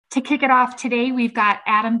To kick it off today, we've got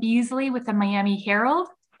Adam Beasley with the Miami Herald,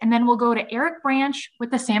 and then we'll go to Eric Branch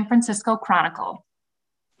with the San Francisco Chronicle.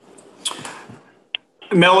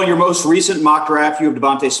 Mel, your most recent mock draft, you have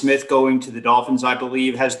Devontae Smith going to the Dolphins, I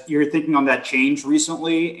believe. Has your thinking on that changed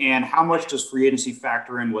recently? And how much does free agency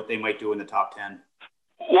factor in what they might do in the top 10?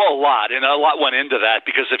 Well, a lot, and a lot went into that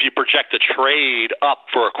because if you project a trade up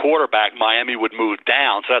for a quarterback, Miami would move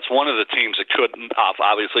down. So that's one of the teams that could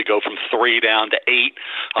obviously go from 3 down to 8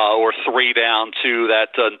 or 3 down to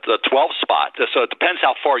that the 12 spot. So it depends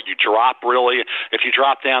how far you drop, really. If you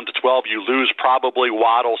drop down to 12, you lose probably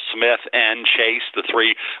Waddle, Smith, and Chase, the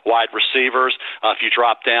 3 wide receivers. If you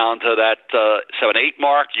drop down to that 7-8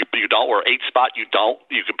 mark, you don't, or 8 spot, you don't.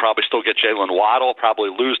 You could probably still get Jalen Waddle,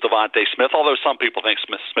 probably lose Devontae Smith, although some people think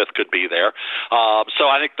Smith could be there.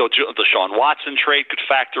 So I think the Deshaun Watson trade could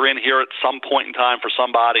factor in here at some point in time for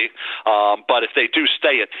somebody. But if they do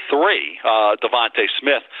stay at 3, Devontae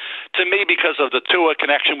Smith, to me, because of the Tua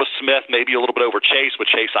connection with Smith, maybe a little bit over Chase, with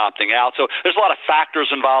Chase opting out. So there's a lot of factors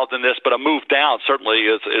involved in this, but a move down certainly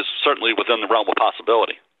is certainly within the realm of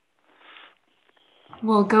possibility.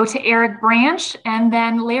 We'll go to Eric Branch and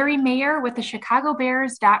then Larry Mayer with the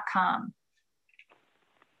ChicagoBears.com.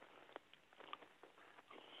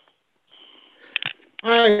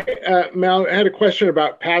 Hi, Mel. I had a question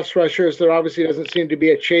about pass rushers. There obviously doesn't seem to be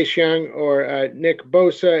a Chase Young or Nick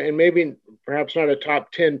Bosa, and maybe perhaps not a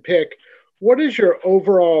top 10 pick. What is your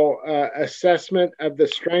overall assessment of the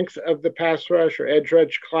strength of the pass rush or edge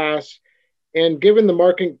rush class? And given the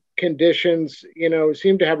market conditions,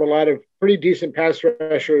 seem to have a lot of pretty decent pass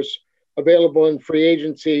rushers available in free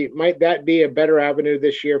agency, might that be a better avenue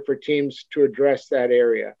this year for teams to address that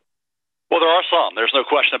area? Well, there are some. There's no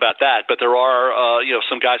question about that. But there are,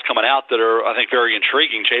 some guys coming out that are, I think, very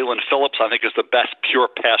intriguing. Jalen Phillips, I think, is the best pure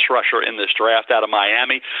pass rusher in this draft out of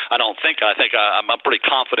Miami. I'm pretty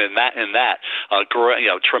confident in that.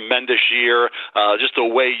 Tremendous year. Just the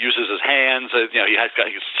way he uses his hands. He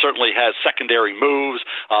certainly has secondary moves.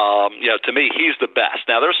 To me, he's the best.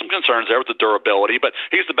 Now, there's some concerns there with the durability, but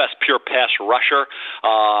he's the best pure pass rusher.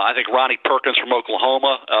 I think Ronnie Perkins from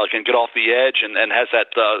Oklahoma can get off the edge and has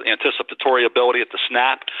that anticipatory ability at the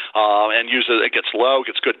snap and uses it, gets low,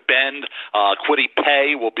 gets good bend. Kwity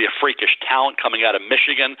Paye will be a freakish talent coming out of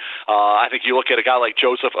Michigan. I think you look at a guy like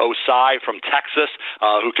Joseph Osai from Texas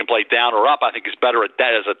who can play down or up. I think he's better at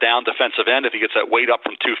that as a down defensive end if he gets that weight up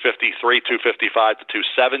from 253, 255 to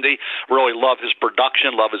 270. Really love his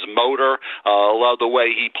production, love his motor, love the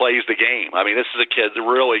way he plays the game. I mean, this is a kid that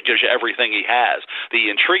really gives you everything he has.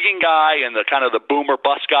 The intriguing guy and the kind of the boomer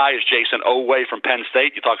bust guy is Jason Oweh from Penn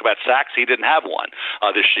State. You talk about sacks. He didn't have one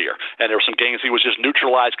this year. And there were some games he was just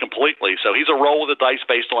neutralized completely. So he's a roll of the dice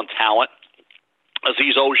based on talent.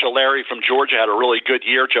 Azeez Ojulari from Georgia had a really good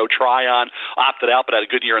year. Joe Tryon opted out, but had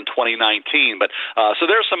a good year in 2019. But so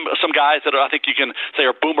there's some guys that I think you can say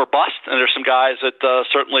are boom or bust, and there's some guys that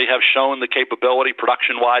certainly have shown the capability,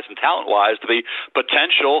 production-wise and talent-wise, to be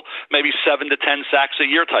potential maybe 7 to 10 sacks a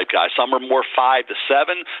year type guys. Some are more 5 to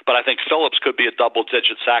 7, but I think Phillips could be a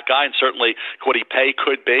double-digit sack guy, and certainly Kwity Paye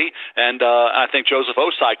could be, and I think Joseph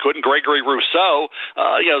Osai could, and Gregory Rousseau,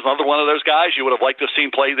 is another one of those guys you would have liked to have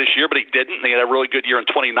seen play this year, but he didn't. He had a really good year in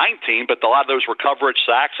 2019, but a lot of those were coverage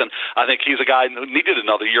sacks, and I think he's a guy who needed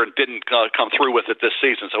another year and didn't come through with it this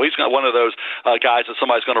season. So he's got one of those guys that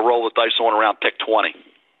somebody's going to roll the dice on around pick 20.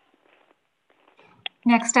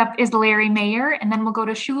 Next up is Larry Mayer, and then we'll go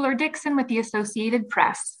to Schuler Dixon with the Associated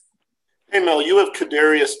Press. Hey, Mel, you have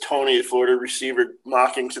Kadarius Toney, a Florida receiver,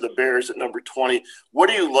 mocking to the Bears at number 20. What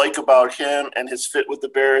do you like about him and his fit with the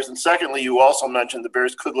Bears? And secondly, you also mentioned the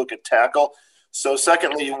Bears could look at tackle. So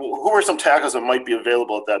secondly, who are some tackles that might be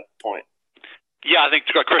available at that point? Yeah, I think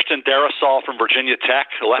Christian Darrisaw from Virginia Tech,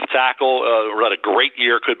 left tackle, had a great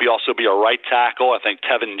year. Could also be a right tackle. I think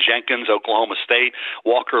Tevin Jenkins, Oklahoma State,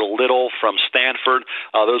 Walker Little from Stanford.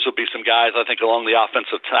 Those would be some guys I think along the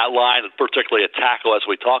offensive line, particularly a tackle as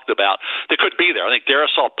we talked about, that could be there. I think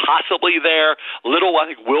Darrisaw possibly there. Little I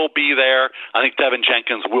think will be there. I think Tevin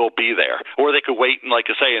Jenkins will be there. Or they could wait, and like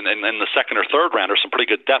I say, in the second or third round. There's some pretty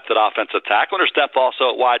good depth at offensive tackle. And there's depth also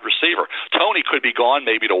at wide receiver. Tony could be gone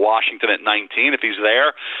maybe to Washington at 19. If he's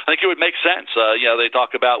there, I think it would make sense. They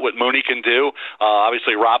talk about what Mooney can do.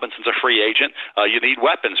 Obviously, Robinson's a free agent. You need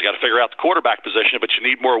weapons. You got to figure out the quarterback position, but you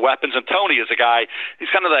need more weapons. And Tony is a guy, he's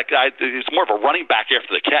kind of that guy, he's more of a running back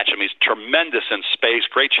after the catch. I mean, he's tremendous in space,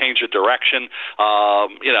 great change of direction.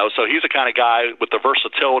 So he's the kind of guy with the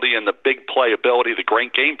versatility and the big play ability, the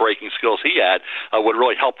great game-breaking skills he had, would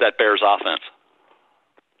really help that Bears offense.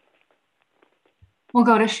 We'll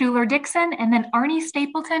go to Schuler Dixon and then Arnie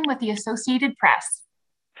Stapleton with the Associated Press.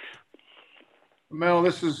 Mel,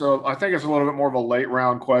 this is, I think it's a little bit more of a late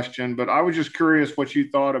round question, but I was just curious what you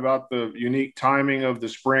thought about the unique timing of the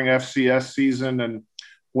spring FCS season and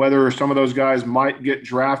whether some of those guys might get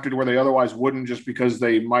drafted where they otherwise wouldn't just because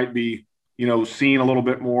they might be, seen a little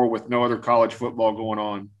bit more with no other college football going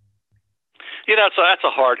on. That's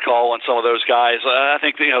a hard call on some of those guys. I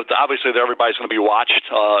think, obviously everybody's going to be watched.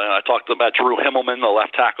 I talked about Drew Himmelman, the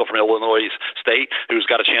left tackle from Illinois State, who's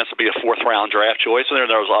got a chance to be a fourth-round draft choice, and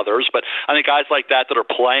there's others. But I think guys like that are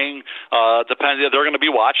playing, they're going to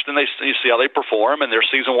be watched, and you see how they perform, and their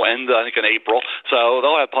season will end, I think, in April. So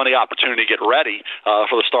they'll have plenty of opportunity to get ready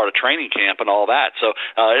for the start of training camp and all that. So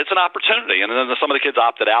it's an opportunity. And then some of the kids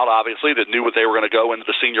opted out, obviously, that knew what they were going to go into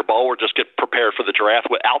the Senior Bowl or just get prepared for the draft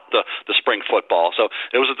without the spring football. So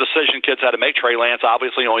it was a decision kids had to make. Trey Lance,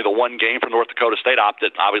 obviously, only the one game from North Dakota State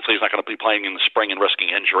opted. Obviously, he's not going to be playing in the spring and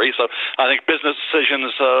risking injury. So I think business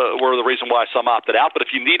decisions were the reason why some opted out. But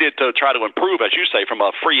if you needed to try to improve, as you say, from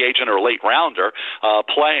a free agent or late rounder,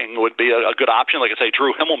 playing would be a good option. Like I say,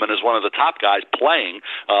 Drew Himmelman is one of the top guys playing,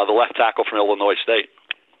 the left tackle from Illinois State.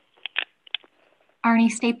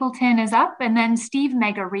 Arnie Stapleton is up, and then Steve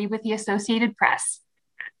Megaree with the Associated Press.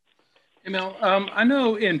 Hey, Mel, I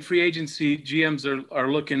know in free agency, GMs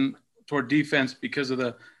are looking toward defense because of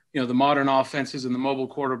the modern offenses and the mobile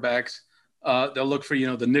quarterbacks. They'll look for,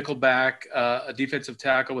 the nickel back, a defensive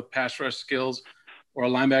tackle with pass rush skills, or a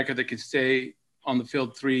linebacker that can stay on the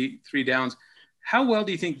field three downs. How well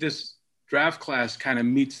do you think this draft class kind of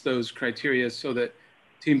meets those criteria so that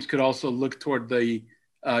teams could also look toward the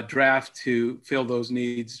draft to fill those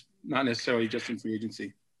needs, not necessarily just in free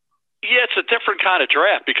agency? Yeah, it's a different kind of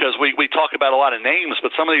draft because we talk about a lot of names,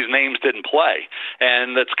 but some of these names didn't play,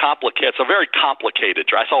 and it's complicated. It's a very complicated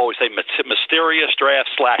draft. I always say mysterious draft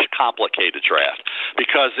 / complicated draft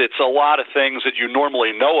because it's a lot of things that you normally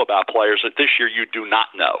know about players that this year you do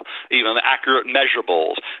not know. Even the accurate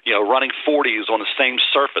measurables, running 40s on the same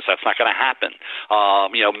surface, that's not going to happen.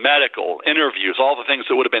 Medical, interviews, all the things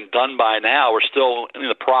that would have been done by now are still in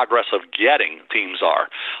the progress of getting, teams are.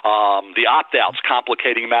 The opt-outs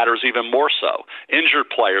complicating matters even more so. Injured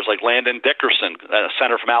players like Landon Dickerson,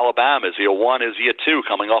 center from Alabama, is he a 1, is he a 2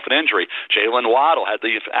 coming off an injury? Jalen Waddle had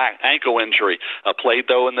the ankle injury, played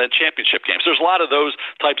though in the championship game. So there's a lot of those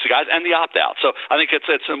types of guys and the opt-out. So I think it's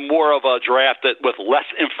more of a draft that with less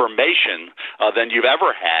information than you've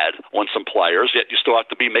ever had on some players, yet you still have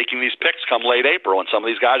to be making these picks come late April, and some of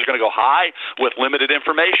these guys are going to go high with limited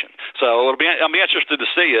information. So I'll be interested to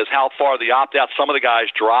see is how far the opt-out, some of the guys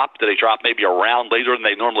drop. Do they drop maybe a round later than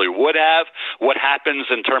they normally would have? What happens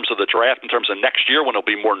in terms of the draft, in terms of next year when it'll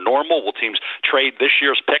be more normal? Will teams trade this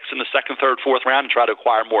year's picks in the second, third, fourth round and try to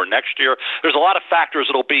acquire more next year? There's a lot of factors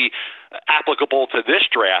that'll be applicable to this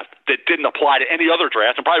draft that didn't apply to any other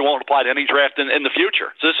draft and probably won't apply to any draft in the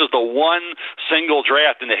future. So this is the one single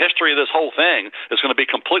draft in the history of this whole thing that's going to be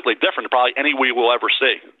completely different than probably any we will ever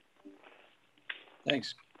see.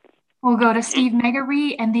 Thanks. We'll go to Steve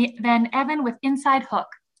Megaree and then Evan with Inside Hook.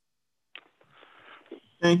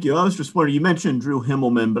 Thank you. I was just wondering, you mentioned Drew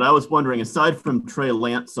Himmelman, but I was wondering, aside from Trey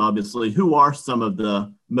Lance, obviously, who are some of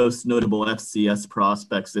the most notable FCS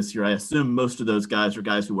prospects this year? I assume most of those guys are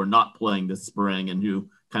guys who were not playing this spring and who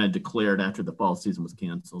kind of declared after the fall season was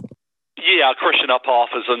canceled. Yeah, Christian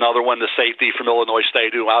Uphoff is another one, the safety from Illinois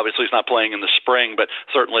State, who obviously is not playing in the spring, but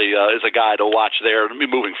certainly is a guy to watch there.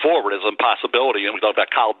 Moving forward is a possibility. And we talked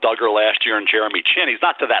about Kyle Duggar last year and Jeremy Chin. He's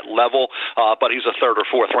not to that level, but he's a third or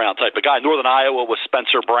fourth round type of guy. Northern Iowa was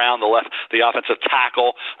Spencer Brown, the offensive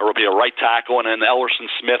tackle, or will be a right tackle, and then Ellerson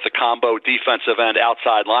Smith, a combo defensive end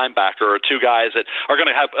outside linebacker, are two guys that are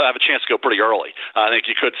going to have a chance to go pretty early. I think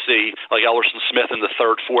you could see like Ellerson Smith in the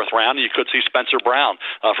third, fourth round, and you could see Spencer Brown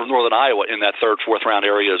from Northern Iowa in that third, fourth round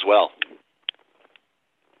area as well.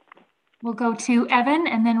 We'll go to Evan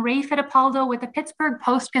and then Ray Fittipaldo with the Pittsburgh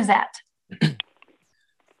Post-Gazette.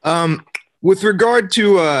 With regard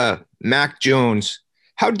to Mac Jones,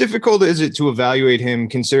 how difficult is it to evaluate him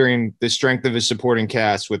considering the strength of his supporting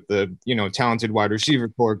cast with the, talented wide receiver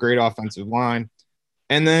core, great offensive line?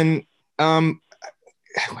 And then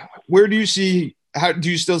where do you see, how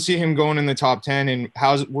do you still see him going in the top 10, and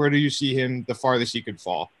where do you see him the farthest he could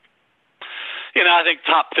fall? I think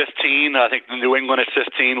top 15, I think New England at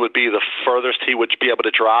 15 would be the furthest he would be able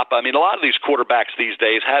to drop. I mean, a lot of these quarterbacks these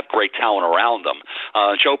days have great talent around them.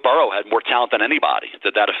 Joe Burrow had more talent than anybody.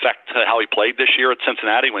 Did that affect how he played this year at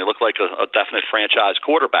Cincinnati when he looked like a definite franchise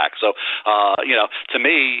quarterback? So, to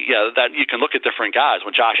me, that you can look at different guys.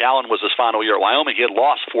 When Josh Allen was his final year at Wyoming, he had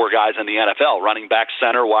lost 4 guys in the NFL, running back,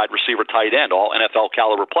 center, wide receiver, tight end, all NFL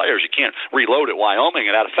caliber players. You can't reload at Wyoming,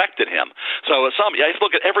 and that affected him. So you have to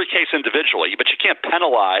look at every case individually. but you can't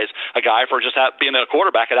penalize a guy for just being a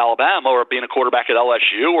quarterback at Alabama or being a quarterback at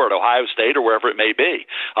LSU or at Ohio State or wherever it may be.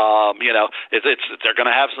 They're going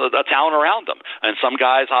to have a talent around them, and some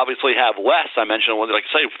guys obviously have less. I mentioned, like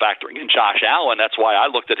I say, factoring in Josh Allen. That's why I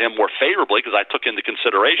looked at him more favorably, because I took into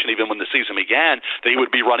consideration, even when the season began, that he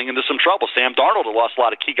would be running into some trouble. Sam Darnold had lost a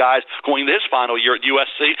lot of key guys going into his final year at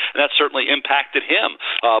USC, and that certainly impacted him.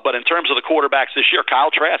 But in terms of the quarterbacks this year,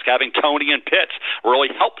 Kyle Trask having Tony and Pitts really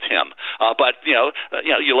helped him. But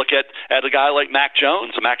you look at a guy like Mac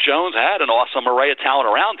Jones. Mac Jones had an awesome array of talent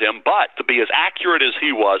around him, but to be as accurate as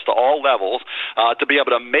he was to all levels, to be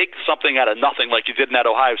able to make something out of nothing like he did in that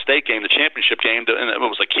Ohio State game, the championship game, and it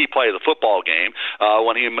was a key play of the football game,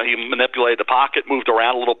 when he manipulated the pocket, moved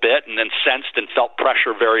around a little bit, and then sensed and felt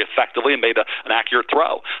pressure very effectively and made an accurate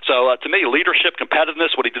throw. So to me, leadership,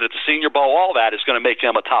 competitiveness, what he did at the Senior Bowl, all that is going to make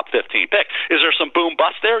him a top 15 pick. Is there some boom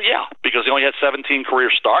bust there? Yeah, because he only had 17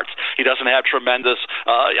 career starts. He doesn't have tremendous,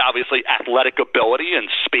 obviously, athletic ability and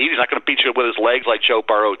speed. He's not going to beat you with his legs like Joe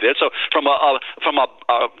Burrow did. So from a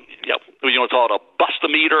call it a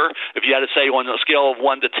bust-o-meter, if you had to say on a scale of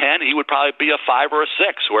 1 to 10, he would probably be a 5 or a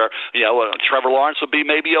 6, where Trevor Lawrence would be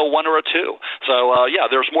maybe a 1 or a 2. So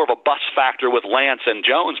there's more of a bust factor with Lance and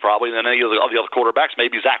Jones probably than any of the other quarterbacks.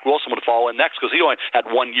 Maybe Zach Wilson would fall in next because he only had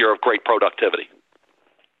 1 year of great productivity.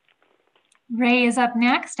 Ray is up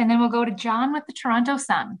next, and then we'll go to John with the Toronto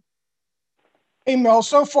Sun. Hey, Mel,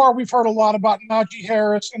 so far we've heard a lot about Najee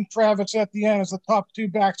Harris and Travis Etienne as the top 2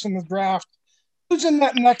 backs in the draft. Who's in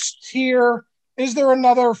that next tier? Is there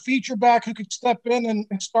another feature back who could step in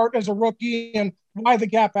and start as a rookie? And why the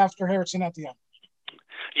gap after Harris and Etienne?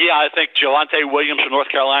 Yeah, I think Javonte Williams from North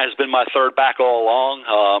Carolina has been my third back all along.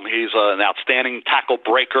 He's an outstanding tackle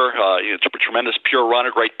breaker. He's a tremendous pure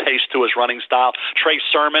runner, great pace to his running style. Trey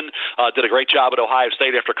Sermon did a great job at Ohio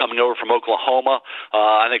State after coming over from Oklahoma.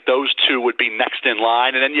 I think those two would be next in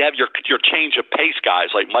line. And then you have your change of pace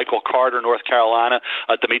guys like Michael Carter, North Carolina,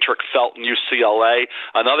 Demetric Felton, UCLA.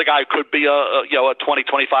 Another guy who could be a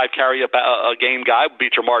 20-25 carry a game guy would be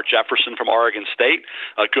Jamar Jefferson from Oregon State.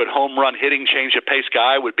 A good home run hitting change of pace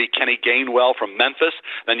guy would be Kenny Gainwell from Memphis.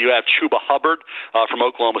 Then you have Chuba Hubbard from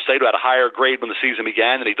Oklahoma State, who had a higher grade when the season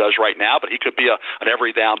began than he does right now, but he could be an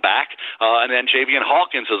every down back. And then Javian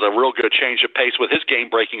Hawkins is a real good change of pace with his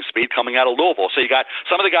game-breaking speed coming out of Louisville. So you got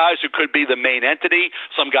some of the guys who could be the main entity.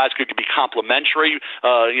 Some guys could be complementary,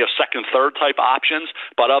 second, third type options.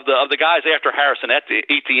 But of the guys after Harrison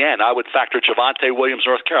Etienne, I would factor Javonte Williams,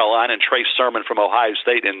 North Carolina, and Trey Sermon from Ohio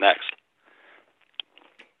State in next.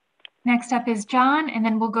 Next up is John, and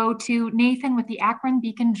then we'll go to Nathan with the Akron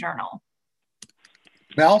Beacon Journal.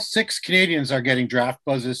 Mel, 6 Canadians are getting draft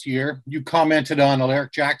buzz this year. You commented on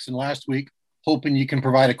Alaric Jackson last week, hoping you can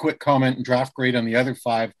provide a quick comment and draft grade on the other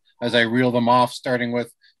 5 as I reel them off, starting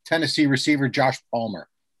with Tennessee receiver Josh Palmer.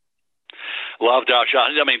 Love Josh.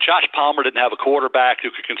 I mean, Josh Palmer didn't have a quarterback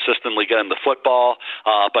who could consistently get him the football,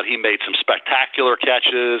 but he made some spectacular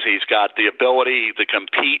catches. He's got the ability to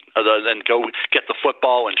compete and go get the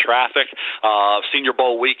football in traffic. Senior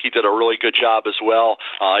Bowl week, he did a really good job as well.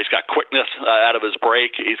 He's got quickness out of his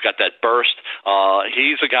break. He's got that burst.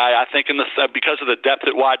 He's a guy, I think, because of the depth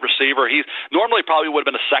at wide receiver, he's normally probably would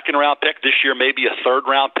have been a second-round pick. This year, maybe a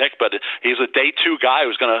third-round pick, but he's a day 2 guy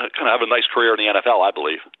who's going to kind of have a nice career in the NFL, I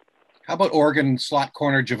believe. How about Oregon slot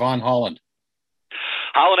corner Javon Holland?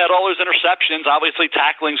 Holland had all those interceptions. Obviously,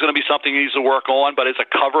 tackling is going to be something he needs to work on, but as a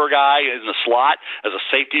cover guy in the slot, as a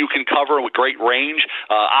safety who can cover with great range,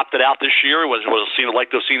 opted out this year, was like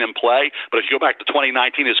to have seen him play. But if you go back to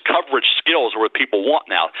 2019, his coverage skills are what people want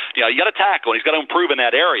now. You got to tackle, and he's got to improve in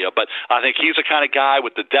that area. But I think he's the kind of guy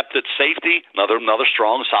with the depth at safety, another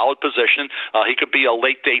strong, solid position. He could be a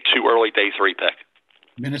late day 2, early day 3 pick.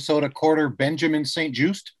 Minnesota quarter Benjamin St.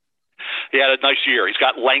 Juste. He had a nice year. He's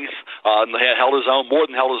got length. Held his own, more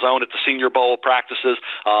than held his own at the Senior Bowl practices.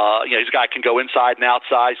 He's a guy who can go inside and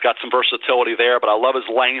outside. He's got some versatility there, but I love his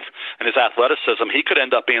length and his athleticism. He could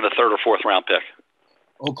end up being the 3rd or 4th round pick.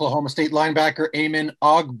 Oklahoma State linebacker Amen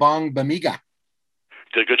Ogbongbemiga.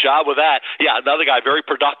 Did a good job with that. Yeah, another guy, very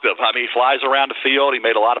productive. I mean, he flies around the field. He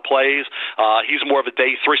made a lot of plays. He's more of a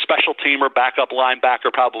day 3 special teamer, backup linebacker,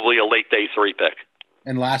 probably a late day 3 pick.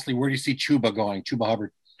 And lastly, where do you see Chuba going? Chuba Hubbard.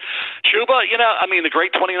 Chuba, the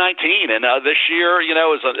great 2019, and this year,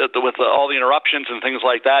 is with all the interruptions and things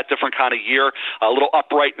like that, different kind of year, a little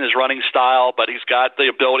upright in his running style, but he's got the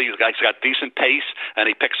ability, he's got decent pace, and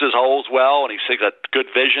he picks his holes well, and he's got good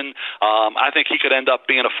vision. I think he could end up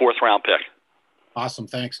being a 4th round pick. Awesome,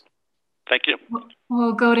 thanks. Thank you.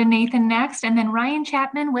 We'll go to Nathan next, and then Ryan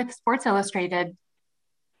Chapman with Sports Illustrated.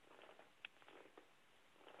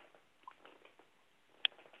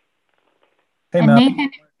 Hey, And Mel. Nathan,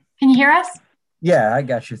 can you hear us? Yeah, I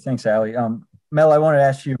got you. Thanks, Allie. Mel, I wanted to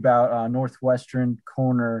ask you about Northwestern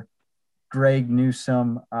corner Greg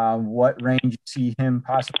Newsome. What range you see him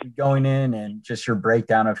possibly going in, and just your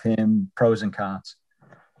breakdown of him, pros and cons.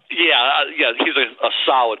 Yeah, he's a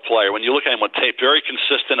solid player. When you look at him on tape, very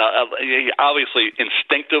consistent. He obviously,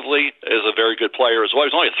 instinctively, is a very good player as well.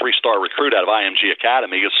 He's only a 3-star recruit out of IMG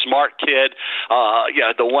Academy. He's a smart kid.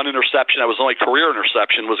 The one interception that was only career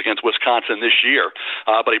interception was against Wisconsin this year.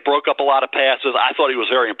 But he broke up a lot of passes. I thought he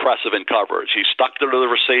was very impressive in coverage. He stuck to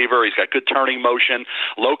the receiver. He's got good turning motion,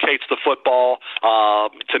 locates the football.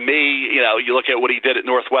 To me, you look at what he did at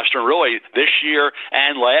Northwestern really this year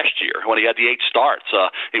and last year when he had the 8 starts.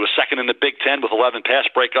 He was second in the Big Ten with 11 pass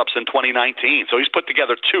breakups in 2019. So he's put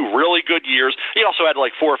together 2 really good years. He also had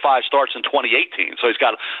like 4 or 5 starts in 2018. So he's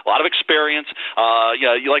got a lot of experience.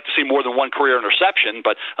 You like to see more than one career interception,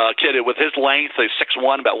 but kid with his length, he's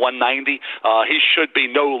 6'1", about 190. He should be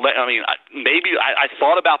maybe I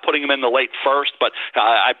thought about putting him in the late first, but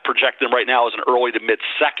I project him right now as an early to mid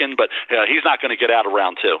second, but he's not going to get out of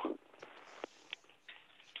round 2.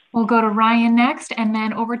 We'll go to Ryan next, and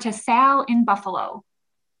then over to Sal in Buffalo.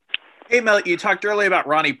 Hey, Mel, you talked earlier about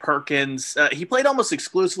Ronnie Perkins. He played almost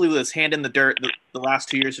exclusively with his hand in the dirt the last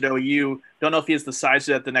 2 years at OU. Don't know if he has the size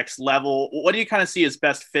at the next level. What do you kind of see his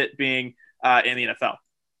best fit being in the NFL?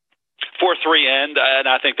 4-3 end, and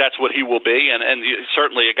I think that's what he will be, and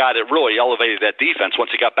certainly a guy that really elevated that defense once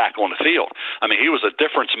he got back on the field. I mean, he was a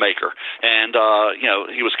difference maker, and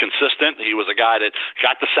he was consistent. He was a guy that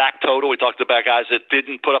got the sack total. We talked about guys that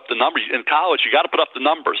didn't put up the numbers. In college, you got to put up the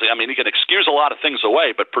numbers. I mean, you can excuse a lot of things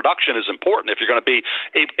away, but production is important if you're going to be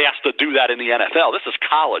asked to do that in the NFL. This is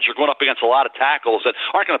college. You're going up against a lot of tackles that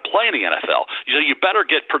aren't going to play in the NFL. You better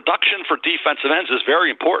get production for defensive ends is very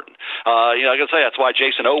important. I can say that's why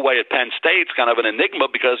Jason Oweh at Penn State's kind of an enigma,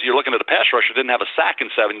 because you're looking at a pass rusher didn't have a sack in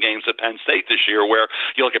 7 games at Penn State this year, where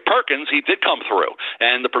you look at Perkins, he did come through,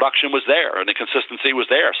 and the production was there, and the consistency was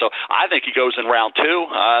there. So I think he goes in round 2.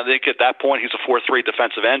 I think at that point he's a 4-3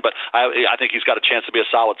 defensive end, but I think he's got a chance to be a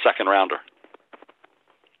solid second rounder.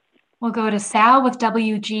 We'll go to Sal with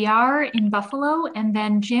WGR in Buffalo, and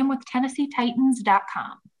then Jim with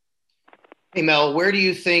TennesseeTitans.com. Hey, Mel, where do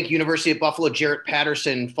you think University of Buffalo Jarrett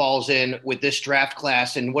Patterson falls in with this draft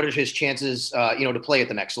class, and what are his chances, to play at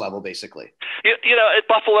the next level, basically? At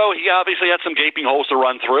Buffalo, he obviously had some gaping holes to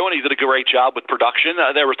run through, and he did a great job with production.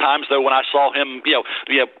 There were times, though, when I saw him,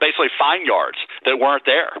 basically find yards that weren't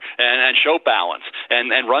there and show balance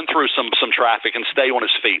and run through some traffic and stay on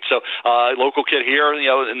his feet. So, local kid here,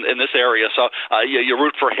 in this area. So, you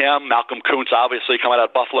root for him. Malcolm Kuntz, obviously, coming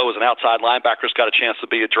out of Buffalo as an outside linebacker, has got a chance to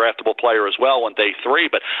be a draftable player as well on day 3.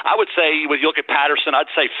 But I would say, when you look at Patterson, I'd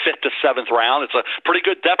say 5th to 7th round. It's a pretty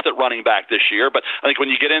good depth at running back this year. But I think when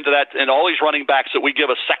you get into that, and all these running backs that we give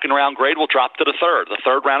a second round grade will drop to the 3rd. The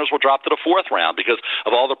 3rd rounders will drop to the 4th round because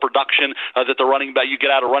of all the production that the running back you get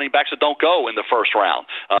out of running backs that don't go in the 1st round.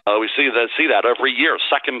 We see that every year.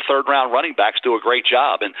 2nd, 3rd round running backs do a great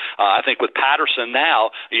job, and I think with Patterson now,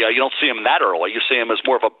 you don't see him that early. You see him as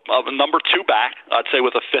more of a number 2 back. I'd say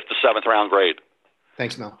with a 5th to 7th round grade.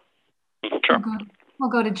 Thanks, Mel. Sure. We'll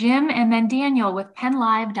go to Jim and then Daniel with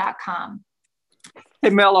PennLive.com. Hey,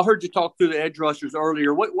 Mel, I heard you talk through the edge rushers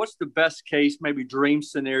earlier. What's the best case, maybe dream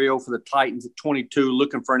scenario for the Titans at 22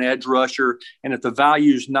 looking for an edge rusher? And if the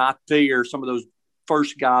value's not there, some of those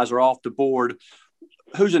first guys are off the board,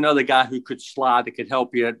 who's another guy who could slide that could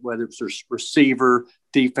help you, whether it's a receiver,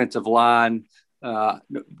 defensive line,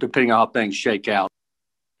 depending on how things shake out?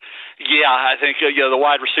 Yeah, I think the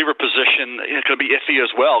wide receiver position is going to be iffy as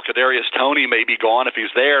well. Kadarius Toney may be gone. If he's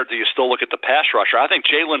there, do you still look at the pass rusher? I think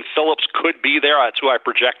Jalen Phillips could be there. That's who I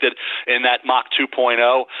projected in that mock 2.0,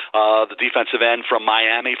 the defensive end from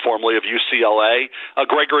Miami, formerly of UCLA.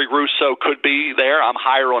 Gregory Rousseau could be there. I'm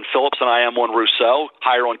higher on Phillips than I am on Rousseau.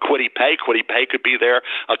 Higher on Kwity Paye. Kwity Paye could be there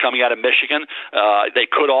coming out of Michigan. They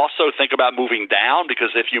could also think about moving down, because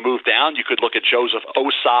if you move down, you could look at Joseph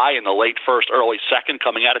Osai in the late 1st, early 2nd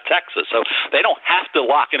coming out of Texas. So they don't have to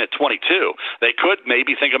lock in at 22. They could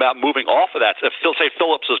maybe think about moving off of that. If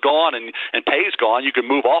Phillips is gone and Pay's gone, you can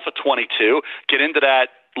move off of 22, get into that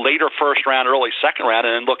later 1st round, early 2nd round,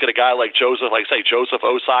 and then look at a guy like Joseph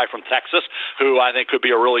Osai from Texas, who I think could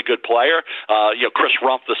be a really good player. Chris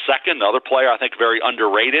Rumph II, another player I think very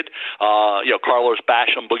underrated. Carlos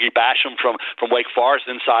Boogie Basham from Wake Forest,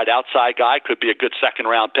 inside-outside guy, could be a good 2nd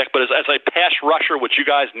round pick. But as a pass rusher, which you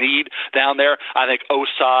guys need down there, I think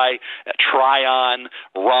Osai, Tryon,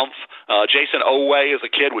 Rumph, Jason Oweh is a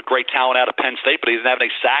kid with great talent out of Penn State, but he didn't have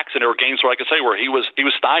any sacks, and there were games where I could say where he was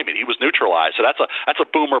stymied, he was neutralized. So that's a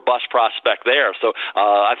boom boom or bust prospect there. So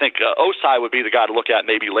I think Osai would be the guy to look at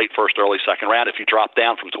maybe late first, early second round if you drop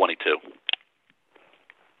down from 22.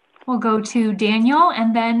 We'll go to Daniel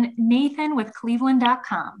and then Nathan with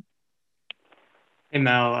Cleveland.com. Hey,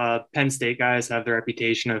 Mel, Penn State guys have the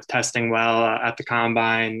reputation of testing well at the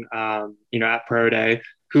combine, at Pro Day.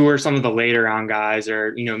 Who are some of the later round guys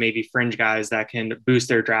or, maybe fringe guys that can boost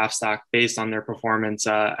their draft stock based on their performance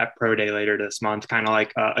at Pro Day later this month, kind of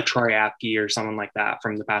like a Troy Apke or someone like that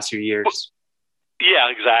from the past few years?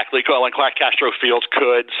 Yeah, exactly. Like Clark Castro Fields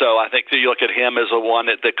could. So I think that you look at him as a one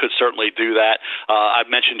that could certainly do that. I've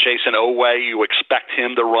mentioned Jason Oweh. You expect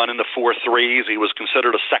him to run in the 4.3s. He was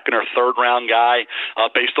considered a second or third round guy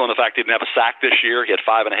based on the fact he didn't have a sack this year. He had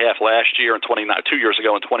 5.5 last year and 2 years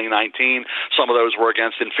ago in 2019. Some of those were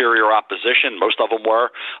against inferior opposition. Most of them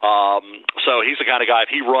were. So he's the kind of guy,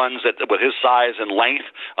 if he runs with his size and length,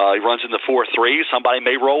 he runs in the 4.3s, somebody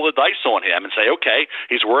may roll the dice on him and say, okay,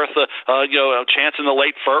 he's worth a chance in the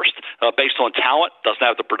late first based on talent. Doesn't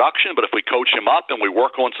have the production, but if we coach him up and we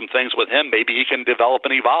work on some things with him, maybe he can develop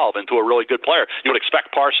and evolve into a really good player. You would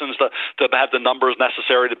expect Parsons to have the numbers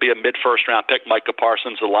necessary to be a mid-first round pick, Micah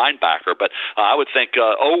Parsons, the linebacker. But I would think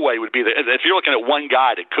Oweh would be if you're looking at one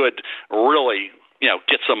guy that could really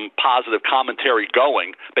get some positive commentary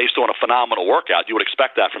going based on a phenomenal workout, you would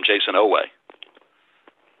expect that from Jason Oweh.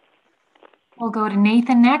 We'll go to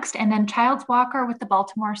Nathan next and then Childs Walker with the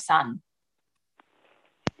Baltimore Sun.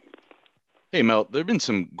 Hey, Mel, there have been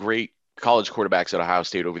some great college quarterbacks at Ohio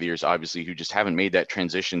State over the years, obviously, who just haven't made that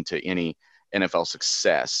transition to any NFL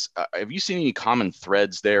success. Have you seen any common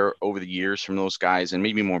threads there over the years from those guys? And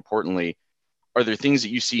maybe more importantly, are there things that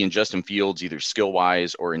you see in Justin Fields, either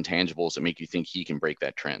skill-wise or intangibles, that make you think he can break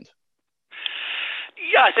that trend?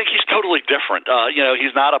 Yeah, I think he's totally different.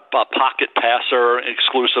 He's not a pocket passer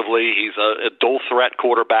exclusively. He's a dual threat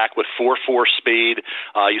quarterback with 4.4 speed.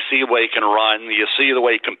 You see the way he can run. You see the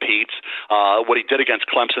way he competes. What he did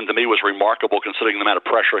against Clemson to me was remarkable considering the amount of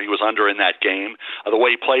pressure he was under in that game. The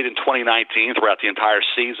way he played in 2019 throughout the entire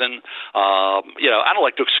season. I don't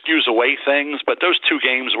like to excuse away things, but those two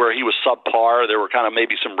games where he was subpar, there were kind of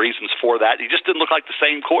maybe some reasons for that. He just didn't look like the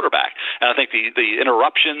same quarterback. And I think the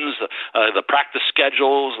interruptions, the practice schedule,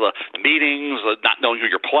 the meetings, not knowing who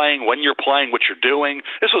you're playing, when you're playing, what you're doing.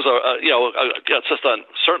 This was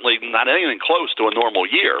certainly not anything close to a normal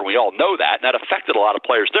year. We all know that, and that affected a lot of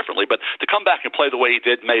players differently. But to come back and play the way he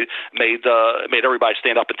did made everybody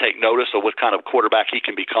stand up and take notice of what kind of quarterback he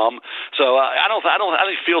can become. So I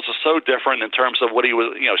think Fields is so different in terms of what he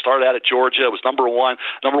was. Started out at Georgia, was number one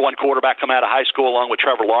quarterback coming out of high school along with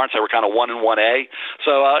Trevor Lawrence. They were kind of 1 and 1A.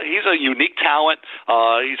 So he's a unique talent.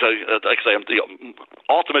 He's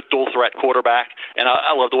ultimate dual threat quarterback, and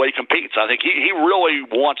I love the way he competes. I think he really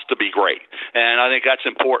wants to be great, and I think that's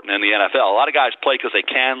important in the NFL. A lot of guys play because they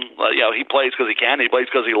can. He plays because he can. He plays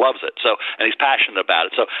because he loves it. So, and he's passionate about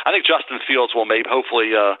it. So I think Justin Fields will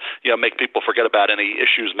hopefully make people forget about any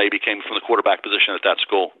issues maybe came from the quarterback position at that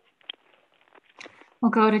school.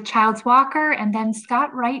 We'll go to Childs Walker and then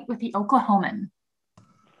Scott Wright with the Oklahoman.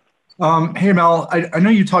 Hey, Mel, I know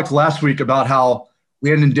you talked last week about how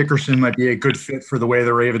Landon Dickerson might be a good fit for the way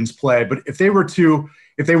the Ravens play, but if they were to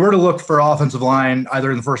look for offensive line either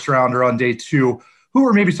in the first round or on day 2, who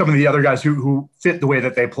are maybe some of the other guys who fit the way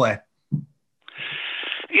that they play?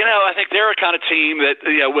 I think they're a kind of team that,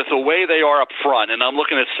 with the way they are up front, and I'm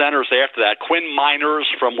looking at centers after that. Quinn Miners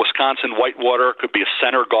from Wisconsin Whitewater could be a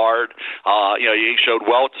center guard. He showed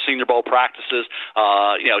well at the Senior Bowl practices.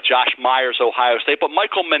 Josh Myers, Ohio State. But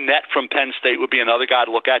Michael Manette from Penn State would be another guy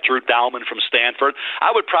to look at. Drew Dowman from Stanford.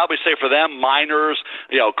 I would probably say for them, Miners,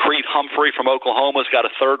 Creed Humphrey from Oklahoma's got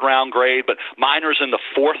a 3rd-round grade, but Miners in the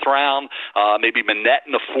 4th round, maybe Manette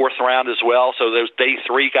in the 4th round as well. So those day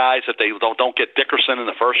 3 guys, if they don't get Dickerson in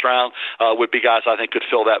the 1st round, would be guys I think could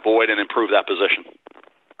fill that void and improve that position.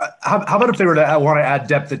 How about if they were to want to add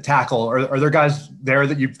depth at tackle? Are there guys there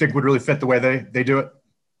that you think would really fit the way they do it?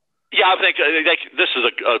 Yeah, I think this is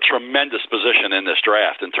a tremendous position in this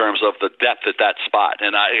draft in terms of the depth at that spot.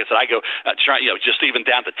 And I go just even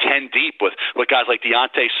down to 10 deep with guys like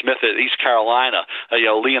Deontay Smith at East Carolina,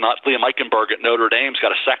 Liam Eichenberg at Notre Dame's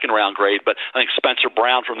got a 2nd-round grade, but I think Spencer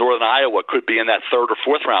Brown from Northern Iowa could be in that 3rd or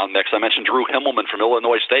 4th-round mix. I mentioned Drew Himmelman from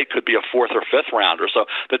Illinois State could be a 4th or 5th-rounder. So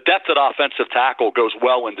the depth at offensive tackle goes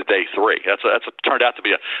well into day 3. That's turned out to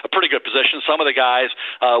be a pretty good position. Some of the guys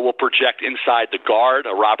will project inside the guard.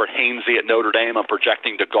 Robert Hainsey at Notre Dame, I'm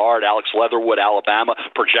projecting to guard. Alex Leatherwood, Alabama,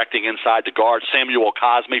 projecting inside to guard. Samuel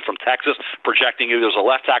Cosme from Texas, projecting either as a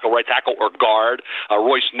left tackle, right tackle, or guard.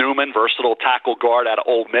 Royce Newman, versatile tackle guard out of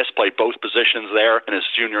Ole Miss, played both positions there in his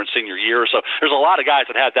junior and senior years. So there's a lot of guys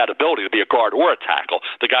that had that ability to be a guard or a tackle.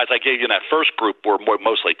 The guys I gave you in that first group were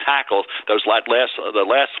mostly tackles. Those the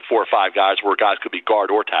last 4 or 5 guys were guys could be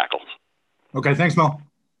guard or tackles. Okay, thanks, Mel.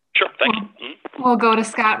 Sure, thank you. We'll go to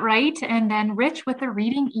Scott Wright and then Rich with the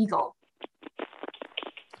Reading Eagle.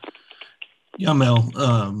 Yeah, Mel.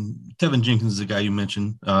 Tevin Jenkins is the guy you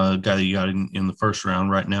mentioned, guy that you got in the first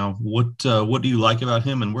round right now. What do you like about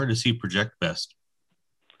him, and where does he project best?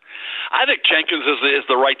 I think Jenkins is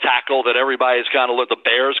the right tackle that everybody's kind of looked. The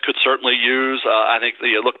Bears could certainly use. I think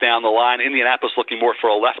you look down the line, Indianapolis looking more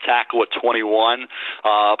for a left tackle at 21,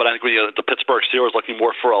 but I think the Pittsburgh Steelers looking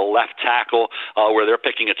more for a left tackle where they're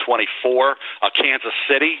picking at 24. Kansas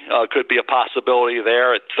City could be a possibility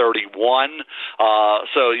there at 31.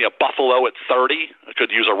 So Buffalo at 30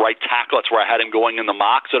 could use a right tackle. That's where I had him going in the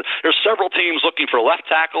mock. So there's several teams looking for left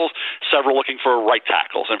tackles, several looking for right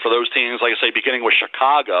tackles, and for those teams, like I say, beginning with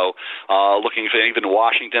Chicago. Looking for even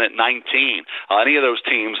Washington at 19. Any of those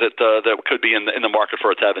teams that could be in the market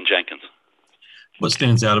for a Tevin Jenkins. What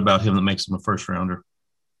stands out about him that makes him a first rounder?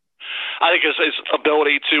 I think his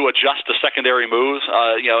ability to adjust to secondary moves,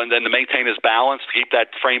 and then to maintain his balance, to keep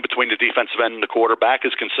that frame between the defensive end and the quarterback,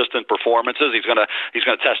 his consistent performances. He's gonna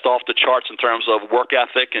test off the charts in terms of work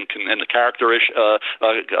ethic and the character-ish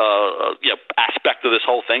aspect of this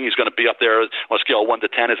whole thing. He's going to be up there on a scale of 1 to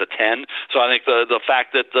 10 as a 10. So I think the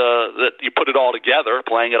fact that you put it all together,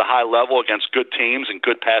 playing at a high level against good teams and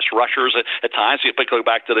good pass rushers at times. You go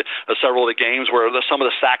back to several of the games where some of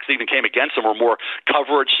the sacks that even came against him were more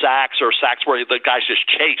coverage sacks or sacks where the guys just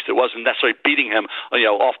chased. It wasn't necessarily beating him,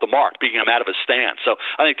 off the mark, beating him out of his stance. So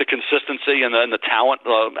I think the consistency and the talent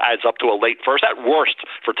adds up to a late first. At worst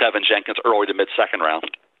for Tevin Jenkins, early to mid-second round.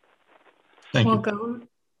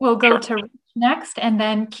 We'll go to Rich next, and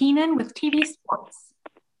then Keenan with TV Sports.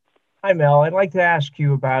 Hi, Mel. I'd like to ask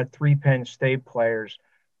you about 3 Penn State players.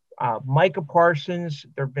 Micah Parsons,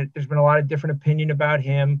 there's been a lot of different opinion about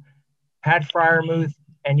him. Pat Freiermuth,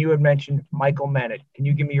 and you had mentioned Michael Menet. Can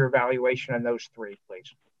you give me your evaluation on those 3,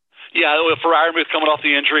 please? Yeah, Freiermuth coming off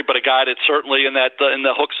the injury, but a guy that's certainly in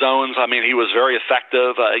the hook zones. I mean, he was very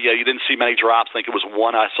effective. You didn't see many drops. I think it was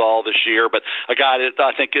 1 I saw this year, but a guy that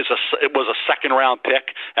I think was a second round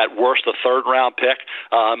pick, at worst a third round pick.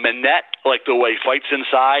 Manette, like the way he fights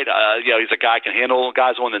inside. He's a guy who can handle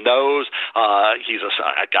guys on the nose. He's a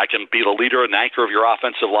guy can be the leader and anchor of your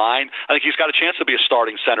offensive line. I think he's got a chance to be a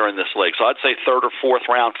starting center in this league. So I'd say third or fourth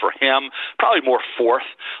round for him, probably more fourth.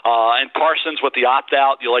 And Parsons with the opt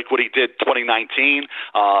out, you like what he did 2019.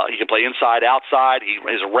 He can play inside, outside.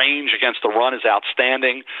 His range against the run is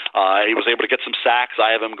outstanding. He was able to get some sacks.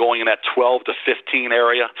 I have him going in that 12 to 15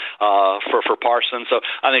 area for Parsons. So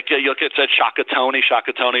I think you look at Shaka Toney,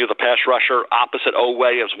 the pass rusher, opposite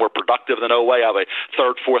Oweh, is more productive than Oweh. I have a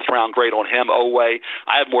third, fourth round grade on him. Oweh,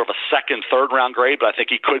 I have more of a second, third round grade, but I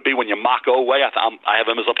think he could be when you mock Oweh. I have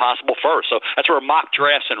him as a possible first. So that's where mock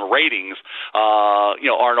drafts and ratings,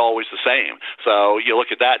 aren't always the same. So you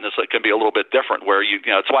look at that, and it can be a little bit different. Where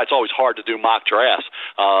that's why it's always hard to do mock drafts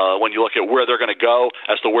when you look at where they're going to go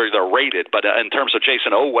as to where they're rated. But in terms of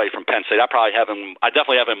Jason Oweh from Penn State, I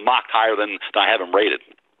definitely have him mocked higher than I have him rated.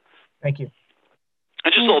 Thank you.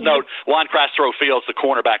 And just a little note, Juan Castro Fields, the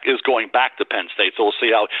cornerback, is going back to Penn State, so we'll see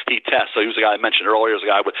how he tests. So he was the guy I mentioned earlier,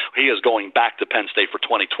 he is going back to Penn State for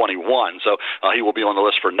 2021, so he will be on the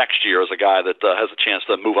list for next year as a guy that has a chance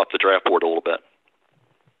to move up the draft board a little bit.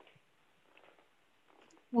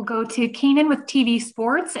 We'll go to Keenan with TV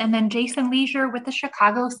Sports, and then Jason Leisure with the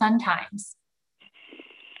Chicago Sun-Times.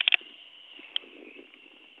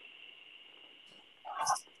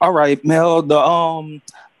 All right, Mel.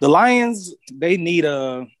 The Lions, they need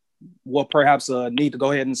perhaps need to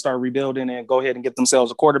go ahead and start rebuilding and go ahead and get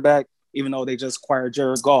themselves a quarterback, even though they just acquired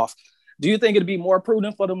Jared Goff. Do you think it'd be more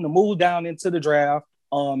prudent for them to move down into the draft,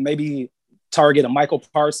 maybe target a Michael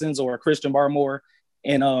Parsons or a Christian Barmore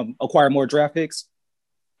and acquire more draft picks?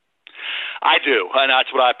 I do, and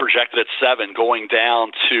that's what I projected at 7, going down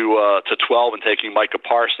to 12 and taking Micah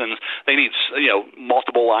Parsons. They need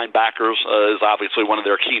multiple linebackers is obviously one of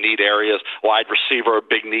their key need areas. Wide receiver, a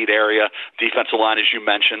big need area. Defensive line, as you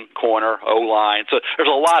mentioned, corner, O-line. So there's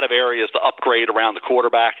a lot of areas to upgrade around the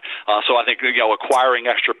quarterback. So I think acquiring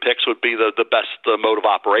extra picks would be the best mode of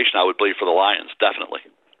operation, I would believe, for the Lions, definitely.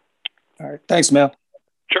 All right, thanks, Mel.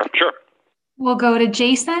 Sure. We'll go to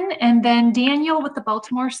Jason, and then Daniel with the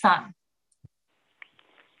Baltimore Sun.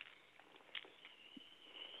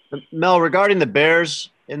 Mel, regarding the Bears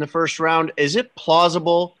in the first round. Is it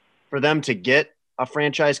plausible for them to get a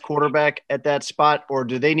franchise quarterback at that spot, or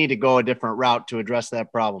do they need to go a different route to address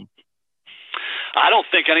that problem? I don't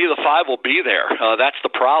think any of the five will be there. That's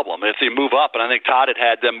the problem. If they move up, and I think Todd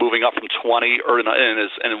had them moving up from 20 or in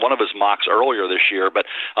one of his mocks earlier this year, but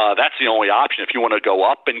that's the only option. If you want to go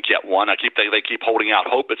up and get one, they keep holding out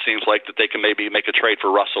hope. It seems like that they can maybe make a trade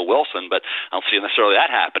for Russell Wilson, but I don't see necessarily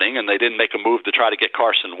that happening. And they didn't make a move to try to get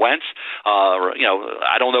Carson Wentz.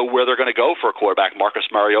 I don't know where they're going to go for a quarterback.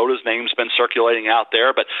 Marcus Mariota's name's been circulating out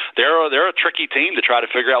there, but they're a tricky team to try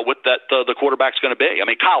to figure out what the quarterback's going to be. I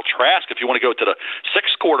mean, Kyle Trask, if you want to go to the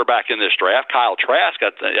sixth quarterback in this draft, Kyle Trask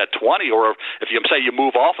at 20, or if you say you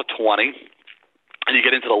move off of 20 and you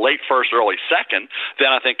get into the late first, early second, then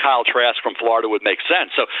I think Kyle Trask from Florida would make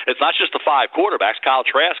sense. So it's not just the five quarterbacks. Kyle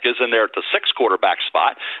Trask is in there at the sixth quarterback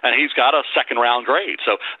spot, and he's got a second-round grade.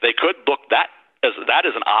 So they could look that as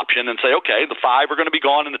an option and say, okay, the five are going to be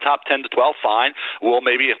gone in the top 10 to 12, fine. Well,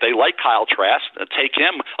 maybe if they like Kyle Trask, take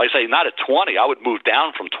him, like I say, not at 20. I would move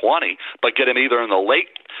down from 20, but get him either in the late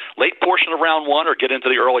portion of round one or get into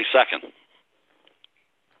the early second.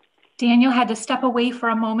 Daniel had to step away for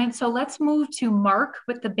a moment, so let's move to Mark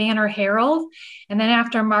with the Banner Herald. And then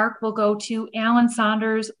after Mark, we'll go to Alan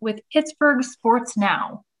Saunders with Pittsburgh Sports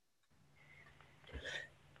Now.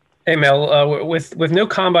 Hey, Mel, with no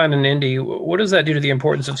combine in Indy, what does that do to the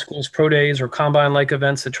importance of schools' pro days or combine-like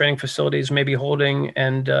events that training facilities may be holding?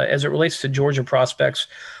 And as it relates to Georgia prospects,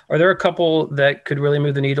 are there a couple that could really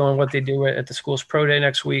move the needle on what they do at the school's pro day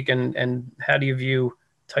next week? And how do you view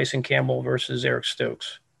Tyson Campbell versus Eric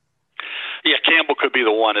Stokes? Yeah, Campbell could be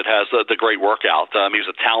the one that has the great workout. He's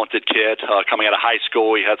a talented kid coming out of high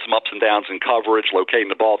school. He had some ups and downs in coverage, locating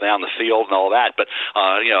the ball down the field and all that. But,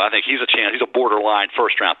 I think he's a chance. He's a borderline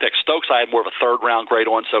first-round pick. Stokes, I had more of a third-round grade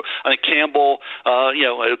on. So I think Campbell,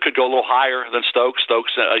 it could go a little higher than Stokes.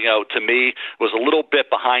 Stokes, to me, was a little bit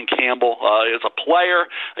behind Campbell. As a player,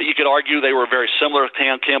 you could argue they were very similar.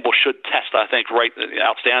 Campbell should test, I think, right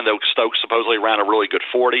outstanding, though Stokes supposedly ran a really good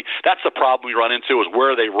 40. That's the problem we run into is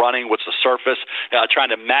where are they running, what's the surface, trying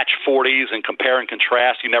to match 40s and compare and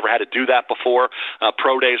contrast. You never had to do that before.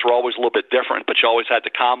 Pro days were always a little bit different, but you always had to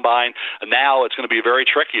combine. And now it's going to be very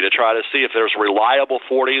tricky to try to see if there's reliable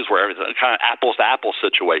 40s where it's a kind of apples-to-apples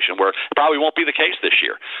situation where it probably won't be the case this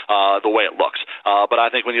year, the way it looks. But I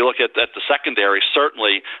think when you look at the secondary,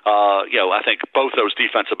 certainly, I think both those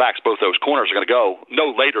defensive backs, both those corners are going to go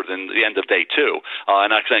no later than the end of day two.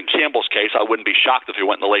 And I think in Campbell's case, I wouldn't be shocked if he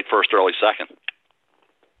went in the late first, early second.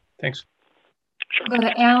 Thanks. Sure. We'll go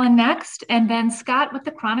to Alan next, and then Scott with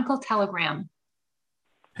the Chronicle Telegram.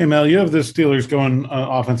 Hey, Mel, you have the Steelers going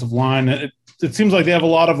offensive line. It seems like they have a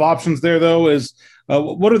lot of options there, though.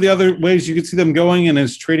 What are the other ways you could see them going, and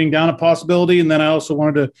is trading down a possibility? And then I also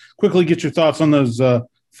wanted to quickly get your thoughts on those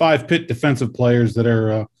five Pitt defensive players that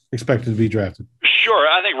are expected to be drafted. Sure.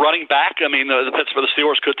 I think running back, the Pittsburgh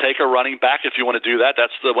Steelers could take a running back if you want to do that.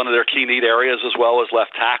 That's one of their key need areas, as well as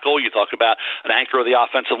left tackle. You talk about an anchor of the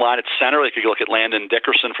offensive line at center. They could look at Landon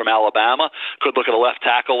Dickerson from Alabama. Could look at a left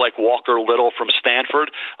tackle like Walker Little from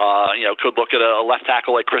Stanford. Could look at a left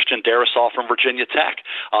tackle like Christian Darrisaw from Virginia Tech.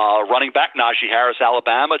 Running back, Najee Harris,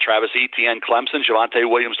 Alabama. Travis Etienne, Clemson. Javonte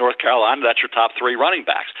Williams, North Carolina. That's your top three running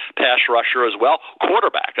backs. Pass rusher as well.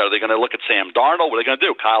 Quarterback. Are they going to look at Sam Darnold? What are they going to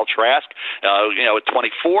do? Kyle Trask, at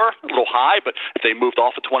 24, a little high, but if they moved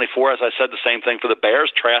off at 24, as I said, the same thing for the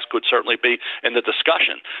Bears. Trask would certainly be in the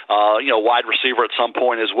discussion. Wide receiver at some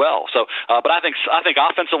point as well. So, but I think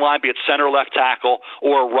offensive line, be it center, left tackle,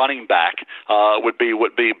 or running back, would be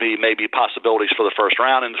maybe possibilities for the first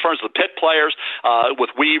round. And in terms of the Pitt players, with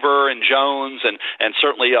Weaver and Jones and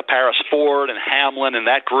certainly Paris Ford and Hamlin and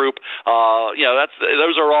that group,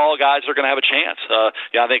 those are all guys that are going to have a chance.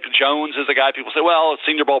 I think Jones is a guy people say, well,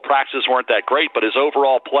 Senior Bowl practices weren't that great, but his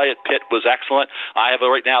overall play at Pitt was excellent. I have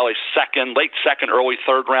right now a late second, early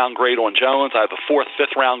third round grade on Jones. I have a fourth,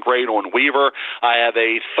 fifth round grade on Weaver. I have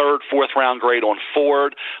a third, fourth round grade on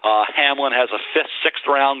Ford. Hamlin has a fifth, sixth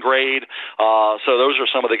round grade. So those are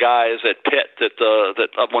some of the guys at Pitt that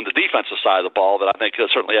on the defensive side of the ball that I think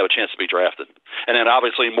certainly have a chance to be drafted. And then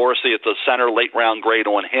obviously Morrissey at the center, late round grade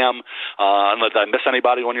on him. Did I miss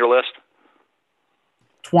anybody on your list?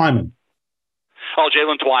 Twyman. Oh,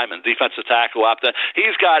 Jalen Twyman, defensive tackle out there.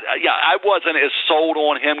 He's got, I wasn't as sold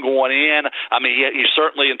on him going in. He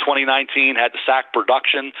certainly in 2019 had the sack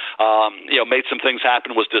production, made some things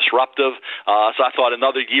happen, was disruptive. So I thought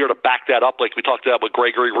another year to back that up, like we talked about with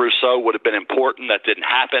Gregory Rousseau, would have been important. That didn't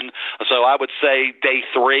happen. So I would say day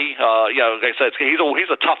three, like I said, he's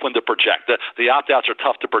a tough one to project. The opt-outs are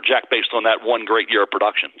tough to project based on that one great year of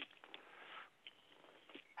production.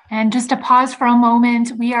 And just to pause for a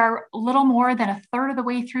moment, we are a little more than a third of the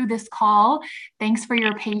way through this call. Thanks for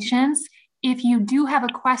your patience. If you do have a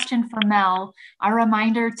question for Mel, a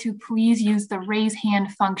reminder to please use the raise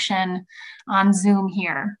hand function on Zoom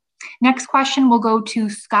here. Next question will go to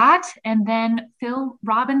Scott and then Phil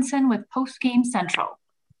Robinson with Post Game Central.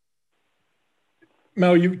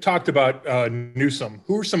 Mel, you talked about Newsome.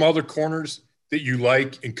 Who are some other corners that you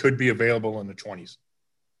like and could be available in the 20s?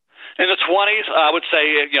 In the 20s, I would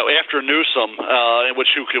say, after Newsome,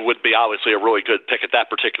 which would be obviously a really good pick at that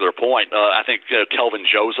particular point, I think Kelvin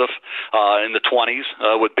Joseph in the 20s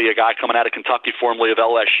would be a guy coming out of Kentucky, formerly of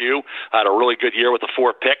LSU. Had a really good year with the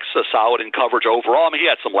 4 picks, solid in coverage overall. I mean, he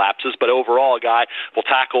had some lapses, but overall a guy will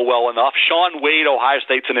tackle well enough. Sean Wade, Ohio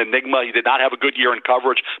State's an enigma. He did not have a good year in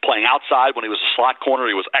coverage playing outside when he was a slot corner.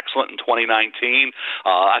 He was excellent in 2019.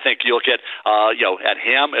 I think you look at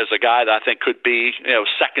him as a guy that I think could be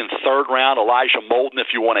second, third round. Elijah Molden,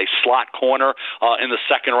 if you want a slot corner in the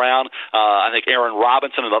second round. I think Aaron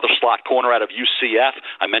Robinson, another slot corner out of UCF.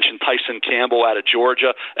 I mentioned Tyson Campbell out of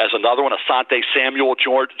Georgia as another one. Asante Samuel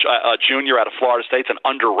Jr. out of Florida State's an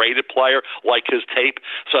underrated player, like his tape.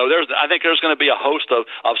 So I think there's going to be a host of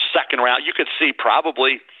second round. You could see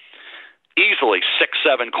probably easily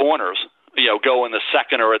 6-7 corners go in the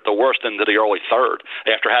second or at the worst into the early third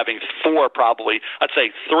after having 4 probably, I'd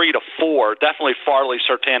say 3 to 4, definitely Farley,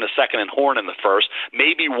 Surtain second, and Horn in the first,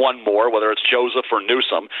 maybe one more, whether it's Joseph or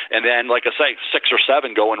Newsome, and then, like I say, 6 or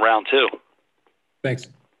 7 go in round 2. Thanks.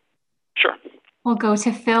 Sure. We'll go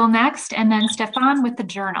to Phil next, and then Stefan with the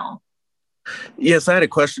Journal. Yes, I had a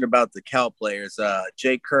question about the Cal players,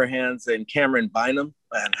 Jake Curhans and Cameron Bynum,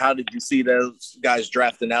 and how did you see those guys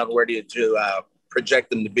drafting out, and where did you project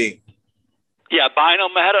them to be? Yeah,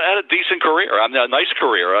 Bynum had a decent career. I mean, a nice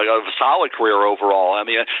career, a solid career overall. I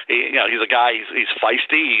mean, he's a guy. He's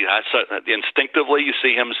feisty. Instinctively, you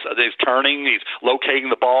see him. He's turning. He's locating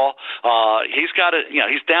the ball. He's got it.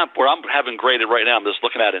 He's down where I'm having graded right now. I'm just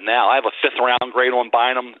looking at it now. I have a 5th round grade on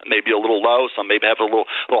Bynum, maybe a little low. Some maybe have a little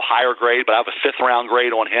higher grade, but I have a 5th round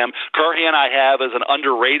grade on him. Curhan I have as an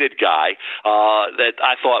underrated guy that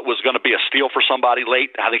I thought was going to be a steal for somebody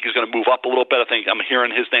late. I think he's going to move up a little bit. I think I'm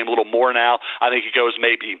hearing his name a little more now. I think he goes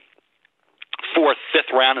maybe 4th,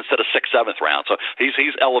 5th round instead of 6th, 7th round. So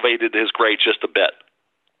he's elevated his grade just a bit.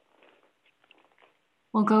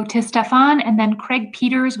 We'll go to Stefan and then Craig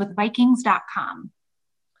Peters with Vikings.com.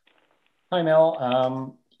 Hi,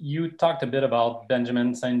 Mel. You talked a bit about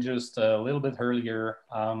Benjamin St. Just a little bit earlier.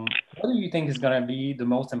 What do you think is going to be the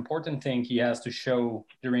most important thing he has to show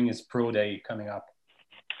during his pro day coming up?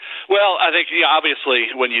 Well, I think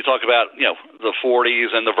obviously when you talk about the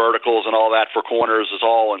 40s and the verticals and all that for corners is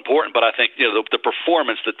all important, but I think the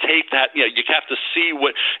performance, the tape that you have to see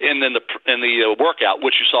what in the workout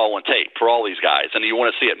what you saw on tape for all these guys, and you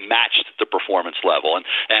want to see it matched the performance level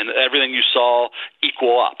and everything you saw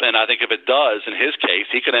equal up. And I think if it does, in his case,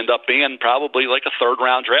 he could end up being probably like a 3rd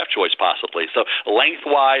round draft choice possibly. So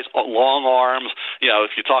lengthwise, long arms.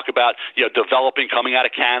 If you talk about developing coming out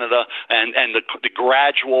of Canada and the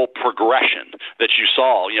gradual progression that you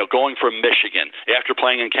saw, going from Michigan after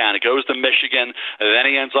playing in Canada, goes to Michigan, and then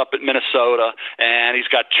he ends up at Minnesota, and he's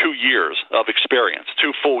got 2 years of experience,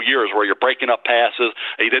 2 full years where you're breaking up passes.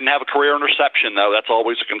 He didn't have a career interception, though. That's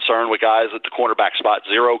always a concern with guys at the cornerback spot,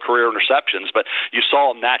 0 career interceptions, but you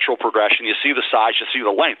saw natural progression. You see the size, you see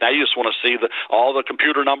the length. Now you just want to see all the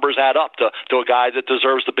computer numbers add up to a guy that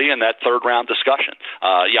deserves to be in that 3rd round discussion.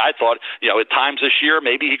 I thought, at times this year,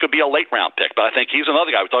 maybe he could be a late round pick, but I think he's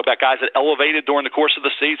another guy. We talk about guys that elevated during the course of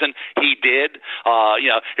the season. He did.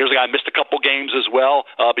 Here's a guy who missed a couple games as well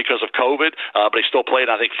because of COVID, but he still played,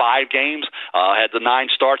 I think, 5 games. Had the 9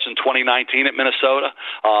 starts in 2019 at Minnesota.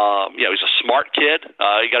 He's a smart kid.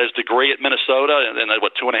 He got his degree at Minnesota in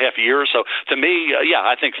 2.5 years. So to me,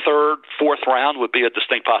 I think 3rd, 4th round would be a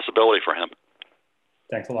distinct possibility for him.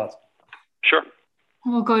 Thanks a lot. Sure.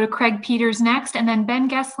 We'll go to Craig Peters next, and then Ben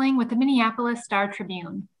Gessling with the Minneapolis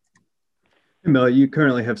Star-Tribune. Hey, Mel, you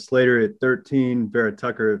currently have Slater at 13, Vera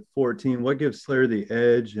Tucker at 14. What gives Slater the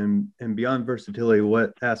edge? And beyond versatility,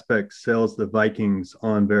 what aspect sells the Vikings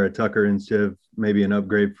on Vera Tucker instead of maybe an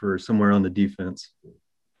upgrade for somewhere on the defense?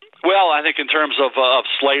 Well, I think in terms of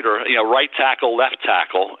Slater, right tackle, left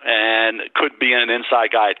tackle, and could be an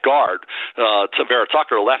inside guy at guard. To Vera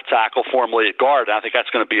Tucker, left tackle, formerly at guard. I think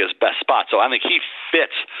that's going to be his best spot. So I think he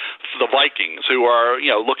fits the Vikings, who are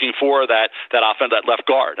looking for that offense, that left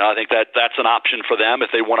guard. I think that's an option for them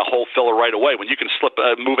if they want a hole filler right away. When you can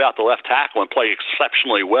move out the left tackle and play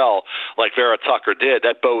exceptionally well, like Vera Tucker did,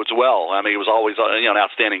 that bodes well. I mean, he was always an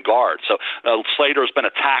outstanding guard. So Slater's been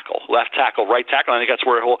a tackle, left tackle, right tackle. I think that's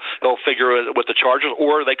where he'll figure it with the Chargers,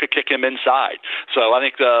 or they could kick him inside. So I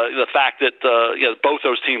think the fact that both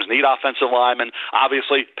those teams need offensive linemen,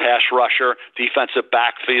 obviously pass rusher, defensive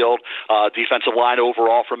backfield, defensive line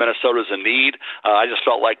overall for Minnesota is a need. I just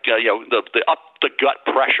felt like the up the gut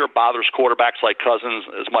pressure bothers quarterbacks like Cousins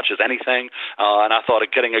as much as anything, and I thought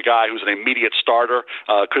of getting a guy who's an immediate starter,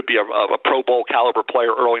 could be a Pro Bowl caliber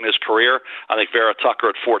player early in his career. I think Vera Tucker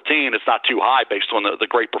at 14, it's not too high based on the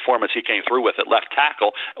great performance he came through with at left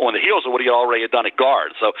tackle on the heels of what he already had done at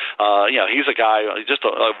guard. So he's a guy, just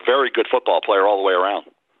a very good football player all the way around.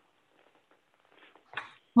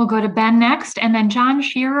 We'll go to Ben next, and then John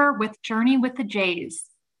Shearer with Journey with the Jays.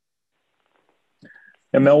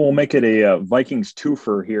 And Mel, we'll make it a Vikings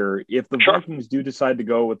twofer here. If the Vikings do decide to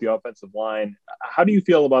go with the offensive line, how do you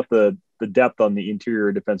feel about the depth on the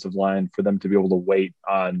interior defensive line for them to be able to wait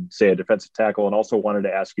on, say, a defensive tackle? And also wanted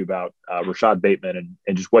to ask you about Rashad Bateman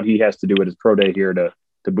and just what he has to do at his pro day here to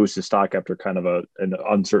boost his stock after kind of an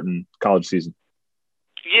uncertain college season.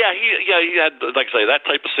 Yeah, he had, like I say, that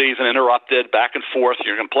type of season, interrupted, back and forth.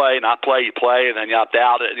 You're going to play, not play, you play, and then you opt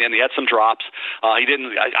out, and he had some drops. He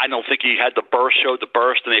didn't. I don't think he had showed the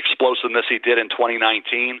burst and the explosiveness he did in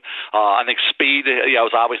 2019. I think speed,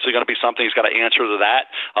 was obviously going to be something he's got to answer to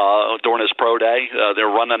that during his pro day. They're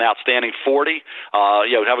running an outstanding 40.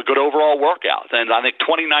 Have a good overall workout, and I think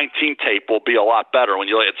 2019 tape will be a lot better when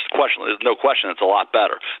you. There's no question, it's a lot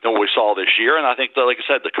better than what we saw this year. And I think, like I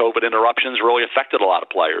said, the COVID interruptions really affected a lot of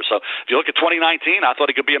players. So if you look at 2019, I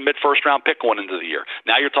thought he could be a mid-first round pick going into the year.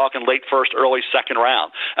 Now you're talking late first, early second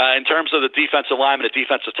round. In terms of the defensive lineman, the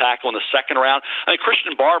defensive tackle in the second round, I think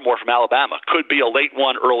Christian Barmore from Alabama could be a late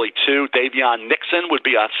one, early two. Davion Nixon would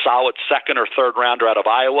be a solid second or third rounder out of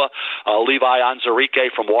Iowa. Levi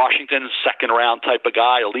Onwuzurike from Washington, second round type of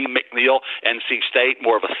guy. Lee McNeil, NC State,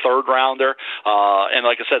 more of a third rounder. And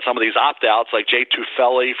like I said, some of these opt-outs like Jay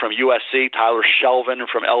Tufele from USC, Tyler Shelvin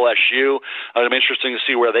from LSU. I'm interested to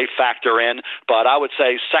see where they factor in, but I would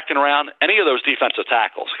say second round, any of those defensive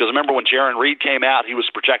tackles, because remember when Jaron Reed came out, he was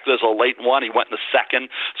projected as a late one, he went in the second,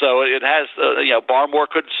 so it has, Barmore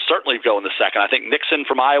could certainly go in the second. I think Nixon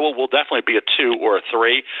from Iowa will definitely be a 2 or a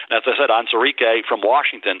 3, and as I said, Onwuzurike from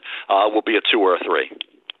Washington will be a 2 or a 3.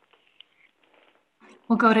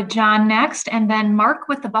 We'll go to John next, and then Mark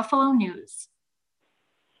with the Buffalo News.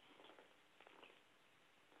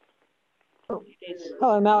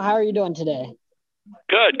 Hello, Mel. How are you doing today?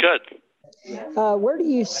 Good. Where do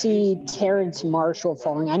you see Terrence Marshall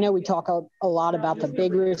falling? I know we talk a lot about the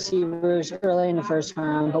big receivers early in the first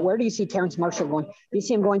round, but where do you see Terrence Marshall going? Do you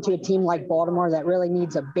see him going to a team like Baltimore that really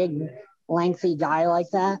needs a big, lengthy guy like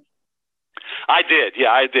that? I did.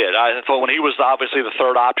 I thought when he was obviously the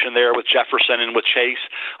third option there with Jefferson and with Chase,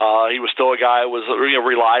 he was still a guy who was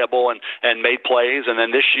reliable and made plays. And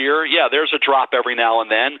then this year, there's a drop every now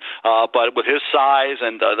and then. But with his size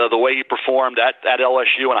and the way he performed at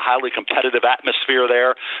LSU in a highly competitive atmosphere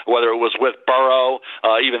there, whether it was with Burrow,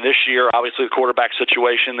 even this year, obviously the quarterback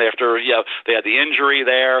situation after they had the injury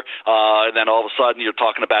there, and then all of a sudden you're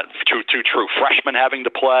talking about two true freshmen having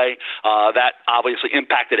to play. That obviously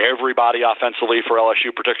impacted everybody offensively for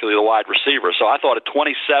LSU, particularly the wide receiver. So I thought at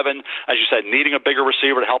 27, as you said, needing a bigger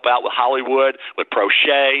receiver to help out with Hollywood, with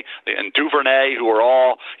Prochet and Duvernay, who are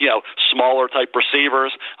all, smaller type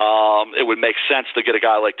receivers, it would make sense to get a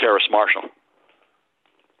guy like Terrace Marshall.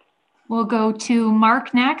 We'll go to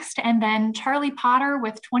Mark next, and then Charlie Potter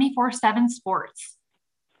with 24/7 Sports.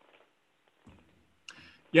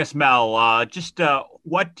 Yes, Mel,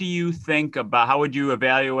 what do you think about, how would you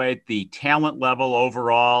evaluate the talent level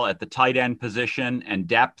overall at the tight end position and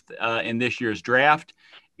depth in this year's draft?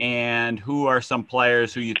 And who are some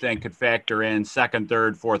players who you think could factor in second,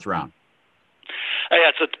 third, fourth round?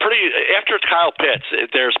 Yeah, it's after Kyle Pitts,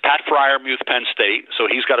 there's Pat Freiermuth, Penn State, so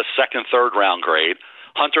he's got a second, third round grade.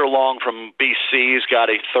 Hunter Long from BC's got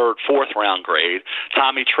a third, fourth round grade.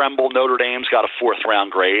 Tommy Tremble, Notre Dame's got a fourth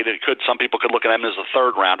round grade. Some people could look at him as a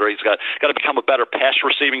third rounder. He's got to become a better pass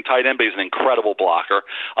receiving tight end, but he's an incredible blocker.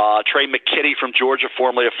 Trey McKitty from Georgia,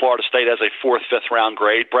 formerly of Florida State, has a fourth, fifth round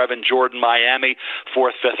grade. Brevin Jordan, Miami,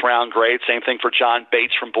 fourth, fifth round grade. Same thing for John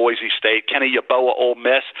Bates from Boise State. Kenny Yeboah, Ole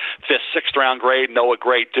Miss, fifth, sixth round grade. Noah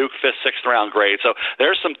Gray, Duke, fifth, sixth round grade. So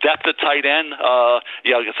there's some depth at tight end,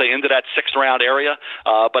 you can say into that sixth round area.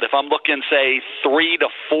 But if I'm looking, say, 3 to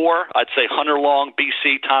 4, I'd say Hunter Long,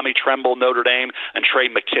 BC, Tommy Tremble, Notre Dame, and Trey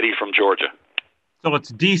McKitty from Georgia. So it's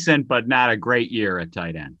decent, but not a great year at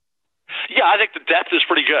tight end. Yeah, I think the depth is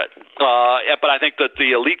pretty good. But I think that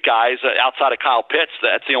the elite guys outside of Kyle Pitts,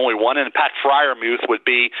 that's the only one. And Pat Fryermuth would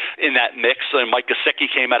be in that mix. And Mike Gesicki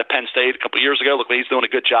came out of Penn State a couple of years ago. Look, he's doing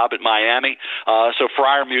a good job at Miami. So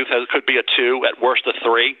Fryermuth could be a 2, at worst a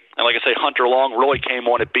 3. And like I say, Hunter Long really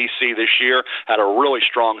came on at BC this year, had a really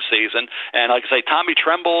strong season. And like I say, Tommy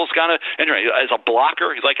Tremble's kind of, as a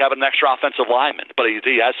blocker, he's like having an extra offensive lineman. But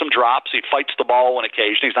he has some drops. He fights the ball on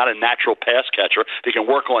occasion. He's not a natural pass catcher. If he can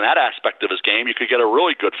work on that aspect of his game, you could get a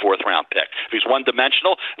really good 4th-round pick. If he's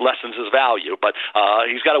one-dimensional, it lessens his value. But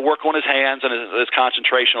he's got to work on his hands and his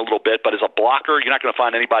concentration a little bit. But as a blocker, you're not going to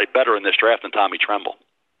find anybody better in this draft than Tommy Tremble.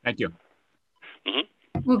 Thank you. Mm-hmm.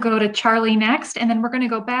 We'll go to Charlie next, and then we're going to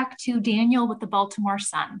go back to Daniel with the Baltimore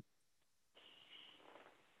Sun.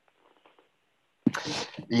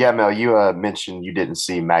 Yeah, Mel, you mentioned you didn't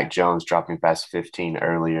see Mac Jones dropping past 15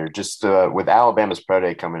 earlier. Just with Alabama's Pro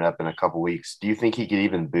Day coming up in a couple weeks, do you think he could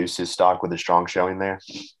even boost his stock with a strong showing there?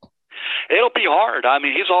 It'll be hard. I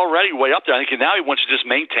mean, he's already way up there. I think now he wants to just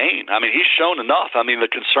maintain. I mean, he's shown enough. I mean, the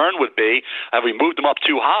concern would be, have we moved him up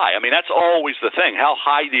too high? I mean, that's always the thing. How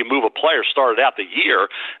high do you move a player started out the year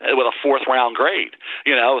with a 4th-round grade?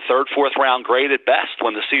 3rd, 4th-round grade at best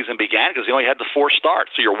when the season began, because he only had the 4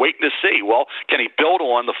 starts. So you're waiting to see, well, can he build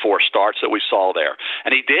on the 4 starts that we saw there?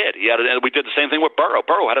 And he did. We did the same thing with Burrow.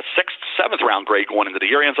 Burrow had a 6th, 7th-round grade going into the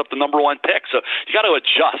year. He ends up the number 1 pick. So you got to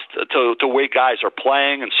adjust to the way guys are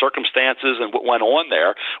playing and circumstances and what went on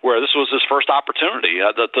there, where this was his first opportunity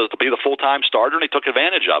to be the full-time starter, and he took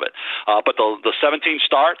advantage of it. But the 17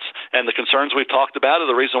 starts and the concerns we've talked about are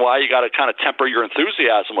the reason why you got to kind of temper your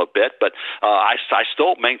enthusiasm a bit. But I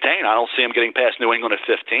still maintain I don't see him getting past New England at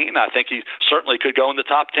 15. I think he certainly could go in the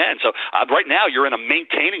top 10. So right now you're in a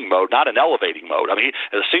maintaining mode, not an elevating mode. I mean,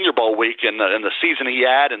 the Senior Bowl week and the season he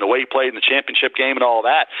had and the way he played in the championship game and all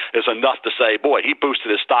that is enough to say, boy, he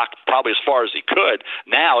boosted his stock probably as far as he could.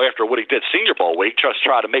 Now, after what he did Senior Bowl week, just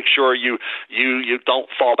try to make sure you don't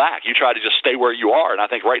fall back. You try to just stay where you are, and I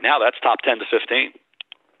think right now that's top 10 to 15.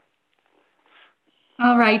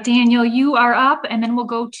 All right, Daniel, you are up, and then we'll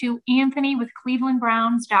go to Anthony with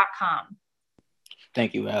clevelandbrowns.com.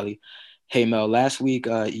 Thank you, Allie. Hey, Mel, last week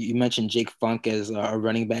you mentioned Jake Funk as a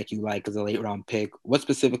running back you like as a late-round pick. What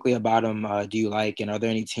specifically about him do you like, and are there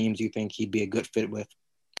any teams you think he'd be a good fit with?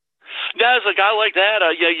 Yeah, as a guy like that,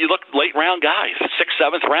 you look late round guy, 6th,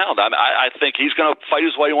 7th round. I think he's going to fight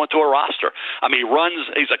his way onto a roster. I mean,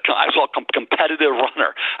 he's a competitive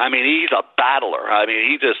runner. I mean, he's a battler. I mean,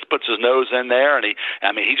 he just puts his nose in there and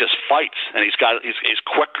he just fights. And he's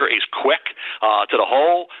quicker. He's quick to the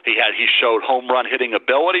hole. He showed home run hitting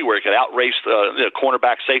ability where he could outrace the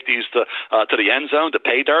cornerback safeties to the end zone to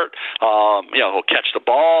pay dirt. He'll catch the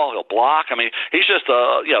ball. He'll block. I mean, he's just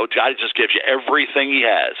a guy that just gives you everything he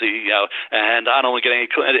has. And I don't get any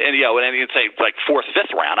say like 4th,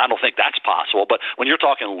 5th round. I don't think that's possible. But when you're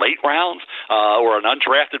talking late rounds or an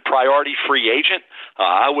undrafted priority free agent,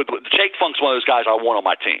 Jake Funk's one of those guys I want on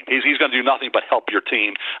my team. He's going to do nothing but help your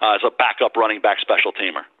team as a backup running back special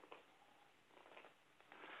teamer.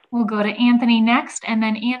 We'll go to Anthony next, and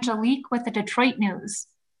then Angelique with the Detroit News.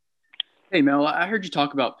 Hey, Mel, I heard you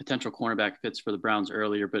talk about potential cornerback fits for the Browns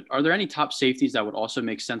earlier, but are there any top safeties that would also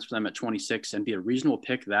make sense for them at 26 and be a reasonable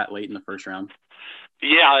pick that late in the 1st round?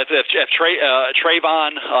 Yeah, if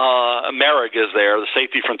Trayvon Merrick is there, the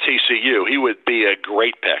safety from TCU, he would be a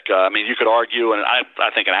great pick. I mean, you could argue, and I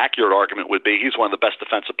think an accurate argument would be he's one of the best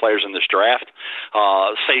defensive players in this draft.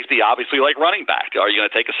 Safety, obviously, like running back. Are you going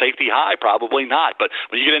to take a safety high? Probably not. But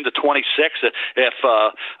when you get into 26, if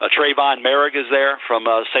Trayvon Merrick is there from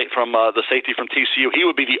the safety from TCU, he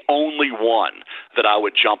would be the only one that I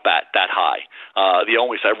would jump at that high. The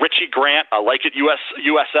only side. Richie Grant, I like it.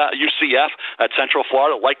 UCF at Central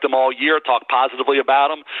Florida, liked him all year, talked positively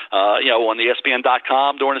about him, on the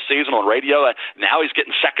ESPN.com during the season, on radio. Now he's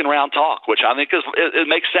getting 2nd-round talk, which I think it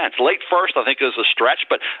makes sense. Late 1st, I think, is a stretch,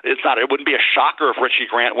 but it's not. It wouldn't be a shocker if Richie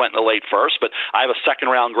Grant went in the late 1st, but I have a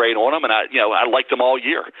 2nd-round grade on him, and I liked him all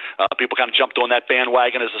year. People kind of jumped on that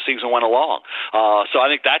bandwagon as the season went along. So I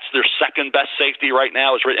think that's their 2nd-best safety right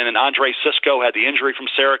now. And then Andre Sisco had the injury from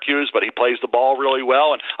Syracuse, but he plays the ball really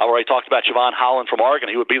well, and I already talked about Javon Holland from Oregon.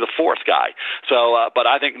 He would be the 4th guy. So, but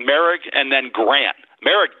I think Merrick and then Grant.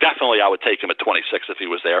 Merrick, definitely I would take him at 26 if he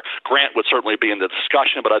was there. Grant would certainly be in the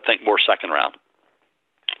discussion, but I think more 2nd round.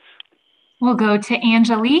 We'll go to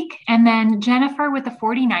Angelique and then Jennifer with the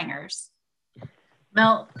 49ers.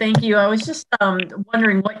 Mel, thank you. I was just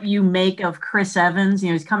wondering what you make of Chris Evans.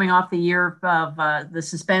 He's coming off the year of the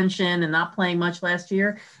suspension and not playing much last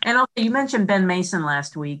year. And also, you mentioned Ben Mason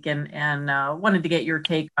last week, and wanted to get your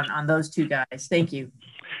take on those two guys. Thank you.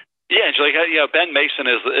 Yeah, Angelique, Ben Mason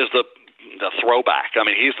is the the throwback. I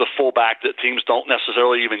mean, he's the fullback that teams don't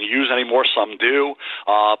necessarily even use anymore. Some do,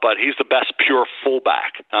 but he's the best pure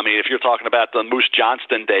fullback. I mean, if you're talking about the Moose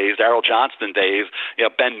Johnston days, Darryl Johnston days,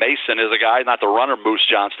 Ben Mason is a guy, not the runner Moose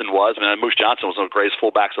Johnston was. I mean, Moose Johnston was one of the greatest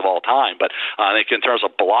fullbacks of all time. But I think in terms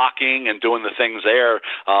of blocking and doing the things there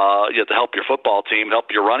to help your football team,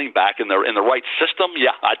 help your running back in the right system,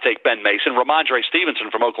 yeah, I'd take Ben Mason. Ramondre Stevenson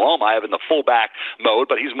from Oklahoma, I have in the fullback mode,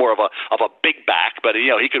 but he's more of a big back. But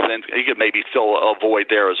he could maybe fill a void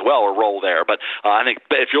there as well or roll there. But I think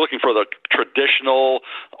if you're looking for the traditional,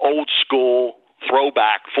 old school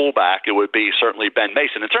throwback, fullback, it would be certainly Ben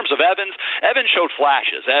Mason. In terms of Evans showed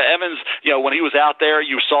flashes. Evans, when he was out there,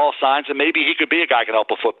 you saw signs that maybe he could be a guy who could help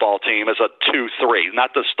a football team as a 2-3,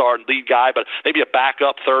 not the start and lead guy, but maybe a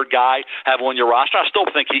backup third guy, have on your roster. I still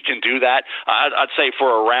think he can do that. I'd say for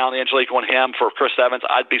a round, Angelique, on him, for Chris Evans,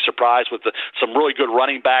 I'd be surprised with some really good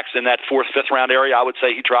running backs in that 4th, 5th round area. I would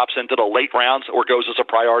say he drops into the late rounds or goes as a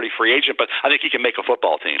priority free agent, but I think he can make a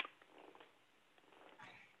football team.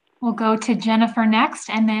 We'll go to Jennifer next,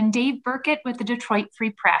 and then Dave Burkett with the Detroit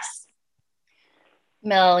Free Press.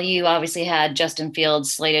 Mel, you obviously had Justin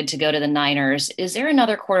Fields slated to go to the Niners. Is there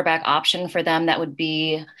another quarterback option for them that would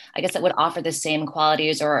be, I guess, that would offer the same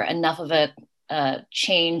qualities or enough of a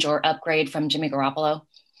change or upgrade from Jimmy Garoppolo?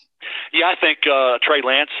 Yeah, I think Trey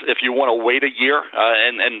Lance, if you want to wait a year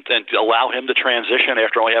and allow him to transition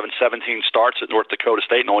after only having 17 starts at North Dakota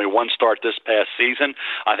State and only 1 start this past season,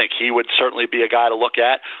 I think he would certainly be a guy to look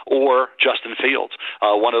at, or Justin Fields,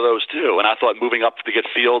 one of those two. And I thought moving up to get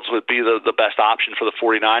Fields would be the best option for the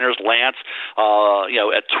 49ers. Lance,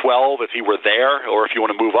 at 12, if he were there, or if you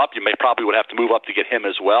want to move up, you probably would have to move up to get him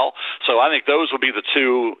as well. So I think those would be the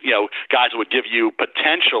two, guys that would give you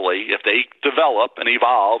potentially, if they develop and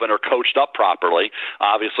evolve and are coached up properly.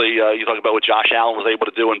 Obviously, you talk about what Josh Allen was able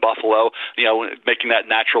to do in Buffalo, making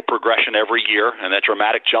that natural progression every year and that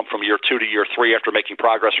dramatic jump from year 2 to year 3 after making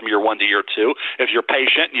progress from year 1 to year 2. If you're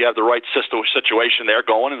patient, you have the right situation there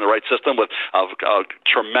going in the right system with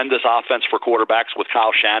tremendous offense for quarterbacks with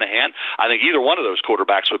Kyle Shanahan. I think either one of those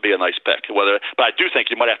quarterbacks would be a nice pick. But I do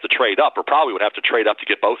think you might have to trade up, or probably would have to trade up to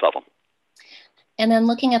get both of them. And then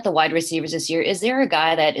looking at the wide receivers this year, is there a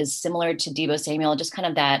guy that is similar to Deebo Samuel, just kind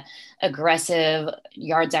of that aggressive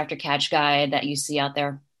yards after catch guy that you see out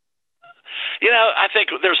there? I think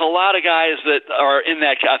there's a lot of guys that are in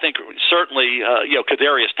that. I think certainly,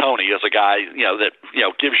 Kadarius Toney is a guy, that,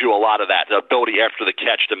 gives you a lot of that, the ability after the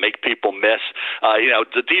catch to make people miss.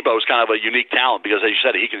 Debo's kind of a unique talent because, as you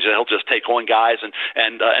said, he'll just take on guys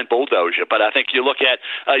and bulldoze you. But I think you look at,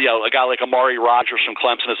 a guy like Amari Rodgers from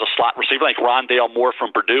Clemson as a slot receiver. I think Rondale Moore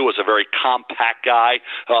from Purdue is a very compact guy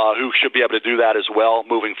who should be able to do that as well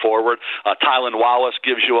moving forward. Tylan Wallace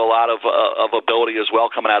gives you a lot of ability as well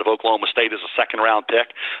coming out of Oklahoma State as a 2nd-round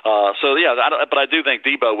pick. But I do think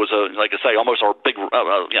Debo was almost a big,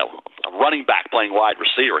 a running back playing wide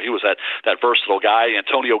receiver. He was that versatile guy.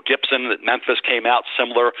 Antonio Gibson at Memphis came out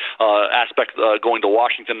similar aspect going to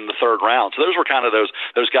Washington in the 3rd round. So those were kind of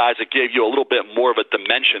those guys that gave you a little bit more of a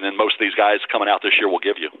dimension than most of these guys coming out this year will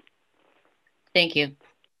give you. Thank you.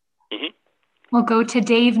 Mm-hmm. We'll go to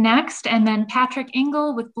Dave next, and then Patrick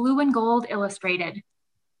Engel with Blue and Gold Illustrated.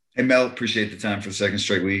 Hey, Mel, appreciate the time for the 2nd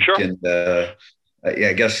straight week. Sure. And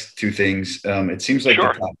I guess 2 things. It seems like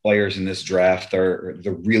Sure. the top players in this draft are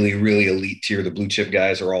the really, really elite tier. The blue chip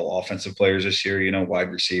guys are all offensive players this year,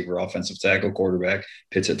 wide receiver, offensive tackle, quarterback,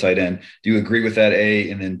 Pitts at tight end. Do you agree with that,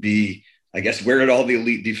 A? And then B, I guess, where did all the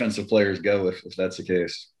elite defensive players go if that's the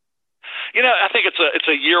case? I think it's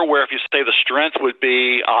a year where if you say the strength would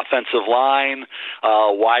be offensive line,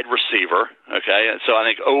 wide receiver, okay? And so I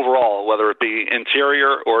think overall, whether it be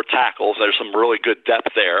interior or tackles, there's some really good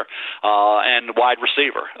depth there, and wide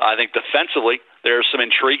receiver. I think defensively, there's some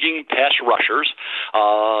intriguing pass rushers.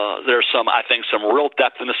 There's some real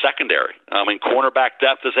depth in the secondary. I mean, cornerback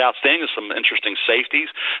depth is outstanding. There's some interesting safeties.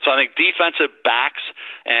 So I think defensive backs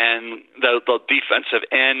and the defensive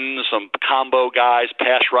ends, some combo guys,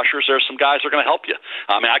 pass rushers, there's some guys that are going to help you.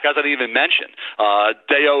 I mean, guys I didn't even mention.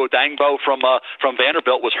 Deo Dangbo from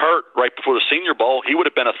Vanderbilt was hurt right before the Senior Bowl. He would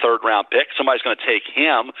have been a 3rd-round pick. Somebody's going to take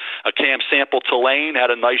him. Cam Sample-Tulane had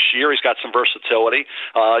a nice year. He's got some versatility.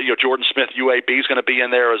 Jordan Smith, UAB, is going to be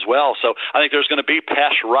in there as well. So I think there's going to be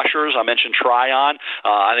pass rushers. I mentioned Tryon.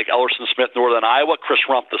 I think Ellerson Smith, Northern Iowa. Chris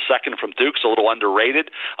Rump, the 2nd from Duke's a little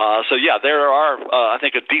underrated. There are, I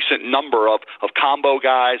think, a decent number of combo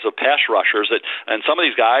guys, of pass rushers and some of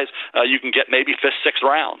these guys you can get maybe 5th, 6th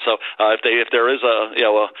round. So if there is a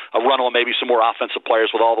run on maybe some more offensive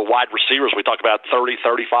players with all the wide receivers receivers. We talk about 30,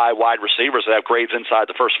 35 wide receivers that have grades inside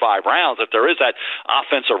the first 5 rounds. If there is that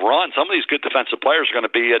offensive run, some of these good defensive players are going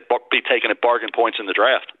to be taken at bargain points in the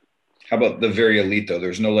draft. How about the very elite, though?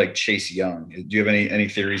 There's no like Chase Young. Do you have any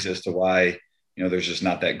theories as to why, there's just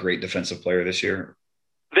not that great defensive player this year?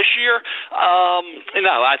 This year,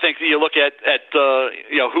 no. I think you look at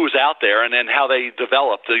who's out there and then how they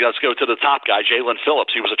developed. Let's go to the top guy, Jalen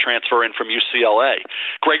Phillips. He was a transfer in from UCLA.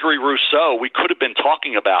 Gregory Rousseau, we could have been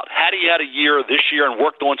talking about. Had he had a year this year and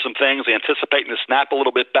worked on some things, anticipating the snap a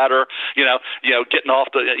little bit better, getting off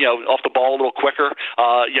the ball a little quicker,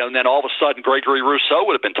 and then all of a sudden Gregory Rousseau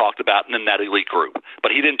would have been talked about in that elite group.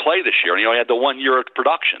 But he didn't play this year. He had the 1 year of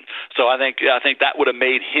production. So I think that would have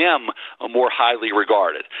made him more highly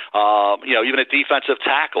regarded. Even at defensive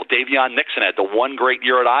tackle, Davion Nixon had the 1 great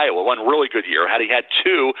year at Iowa, 1 really good year. Had he had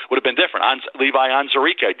 2, would have been different. Levi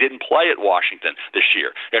Onwuzurike didn't play at Washington this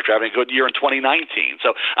year after having a good year in 2019.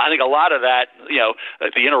 So I think a lot of that,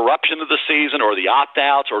 the interruption of the season or the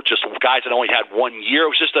opt-outs or just guys that only had 1 year,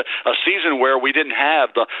 it was just a season where we didn't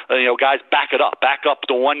have the guys back up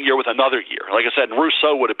the 1 year with another year. Like I said,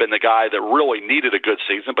 Rousseau would have been the guy that really needed a good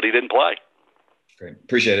season, but he didn't play. Great.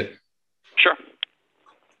 Appreciate it. Sure.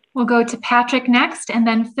 We'll go to Patrick next, and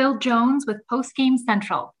then Phil Jones with Post Game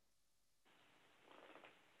Central.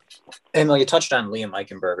 Hey, Mel, you touched on Liam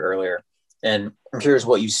Eichenberg earlier, and I'm curious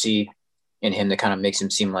what you see in him that kind of makes him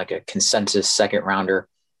seem like a consensus second rounder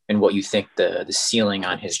and what you think the ceiling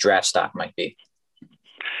on his draft stock might be.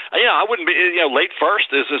 I wouldn't be, late first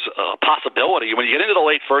is a possibility. When you get into the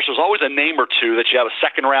late first, there's always a name or two that you have a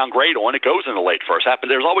second round grade on. It goes in the late first.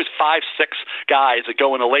 There's always 5, 6 guys that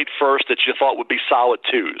go in the late first that you thought would be solid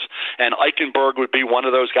 2s. And Eichenberg would be one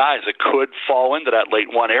of those guys that could fall into that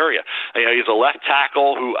late 1 area. He's a left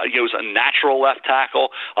tackle he was a natural left tackle.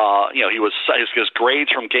 His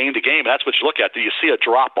grades from game to game. That's what you look at. Do you see a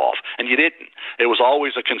drop off? And you didn't. It was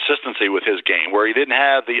always a consistency with his game where he didn't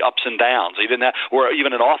have the ups and downs. He didn't have, or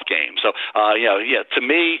even an off game. So, to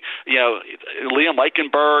me, Liam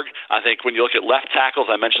Eichenberg, I think when you look at left tackles,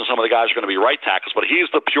 I mentioned some of the guys are going to be right tackles, but he's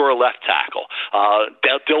the pure left tackle.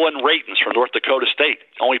 Dylan Ratens from North Dakota State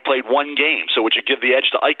only played 1 game. So would you give the edge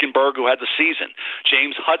to Eichenberg, who had the season?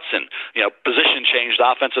 James Hudson, position changed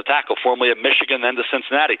offensive tackle, formerly at Michigan, then to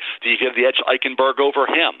Cincinnati. Do you give the edge to Eichenberg over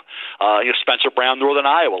him? Spencer Brown, Northern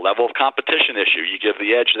Iowa, level of competition issue. You give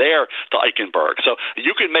the edge there to Eichenberg. So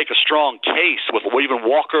you could make a strong case with even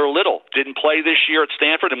Walker Little. Didn't play this year at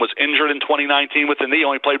Stanford and was injured in 2019 with the knee.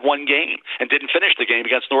 Only played 1 game and didn't finish the game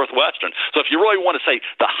against Northwestern. So if you really want to say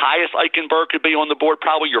the highest Eichenberg could be on the board,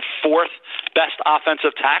 probably your 4th best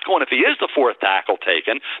offensive tackle. And if he is the 4th tackle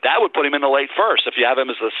taken, that would put him in the late first. If you have him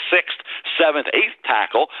as the 6th, 7th, 8th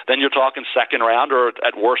tackle, then you're talking second round or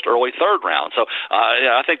at worst early 3rd round. So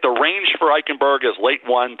I think the range for Eichenberg is late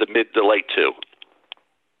 1 to mid to late 2.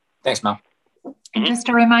 Thanks, Mel. And just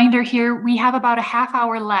a reminder here, we have about a half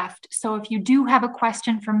hour left. So if you do have a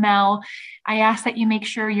question for Mel, I ask that you make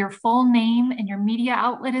sure your full name and your media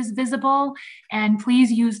outlet is visible, and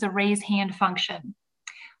please use the raise hand function.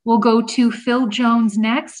 We'll go to Phil Jones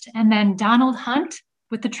next, and then Donald Hunt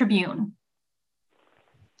with the Tribune.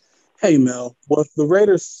 Hey, Mel. With the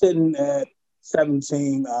Raiders sitting at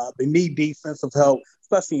 17, they need defensive help,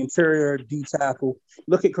 especially interior D tackle.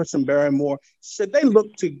 Look at Christian Barrymore. Should they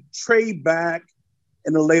look to trade back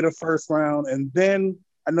in the later first round? And then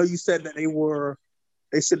I know you said that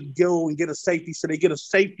they should go and get a safety. Should they get a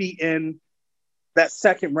safety in that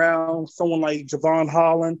second round, someone like Javon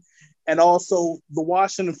Holland? And also the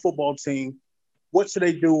Washington football team, what should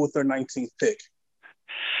they do with their 19th pick?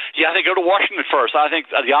 Yeah, I think go to Washington first. I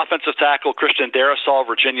think the offensive tackle, Christian Darrisaw,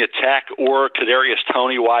 Virginia Tech, or Kadarius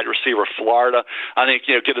Toney, wide receiver, Florida. I think,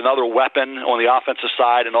 get another weapon on the offensive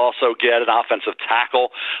side and also get an offensive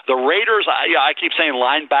tackle. The Raiders, I keep saying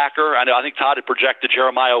linebacker. I think Todd had projected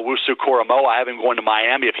Jeremiah Owusu-Koramoah. I have him going to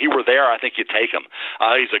Miami. If he were there, I think you'd take him.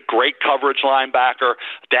 He's a great coverage linebacker,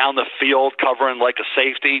 down the field, covering like a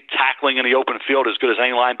safety, tackling in the open field as good as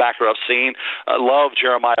any linebacker I've seen. I love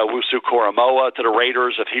Jeremiah Owusu-Koramoah to the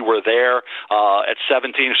Raiders if he were there at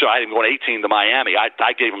 17. So I had him going 18 to Miami.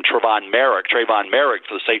 I gave him Trayvon Merrick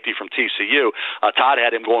for the safety from TCU. Todd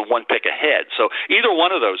had him going 1 pick ahead. So either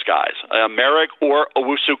one of those guys, Merrick or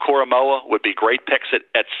Owusu-Koramoah, would be great picks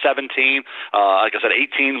at 17. Like I said,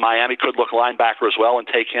 18, Miami could look linebacker as well and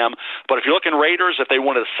take him. But if you're looking Raiders, if they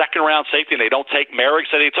wanted a second round safety and they don't take Merrick,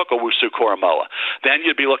 say they took Owusu-Koramoah, then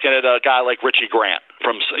you'd be looking at a guy like Richie Grant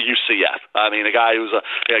from UCF. I mean, a guy who's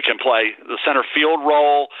can play the center field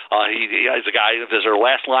role. He's a guy. There's our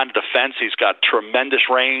last line of defense. He's got tremendous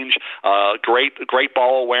range, great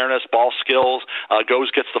ball awareness, ball skills.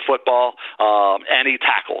 Gets the football, and he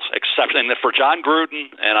tackles. And for John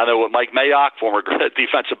Gruden, and I know what Mike Mayock, former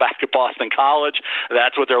defensive back at Boston College,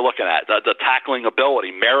 that's what they're looking at. The tackling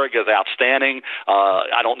ability. Merrick is outstanding.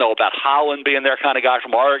 I don't know about Holland being their kind of guy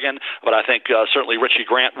from Oregon, but I think certainly Richie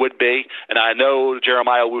Grant would be. And I know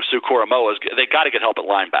Jeremiah Owusu-Koramoah, they got to get help at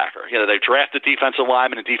linebacker. You know, they drafted defensive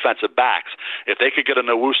linemen and defensive backs. If they could get an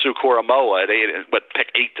Owusu-Koramoah but pick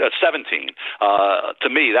 17, to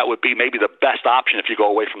me, that would be maybe the best option if you go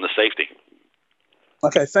away from the safety.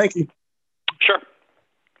 Okay, thank you. Sure.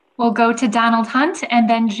 We'll go to Donald Hunt and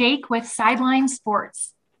then Jake with Sideline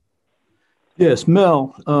Sports. Yes,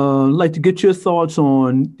 Mel, I'd like to get your thoughts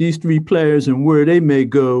on these three players and where they may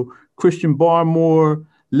go: Christian Barmore,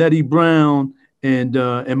 Letty Brown, and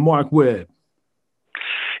Mark Webb.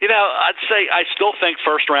 You know, I'd say I still think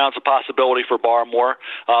first round's a possibility for Barmore.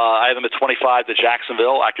 I have him at 25 to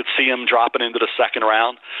Jacksonville. I could see him dropping into the second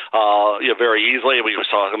round very easily. We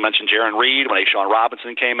saw, I mentioned Jaron Reed when Ashawn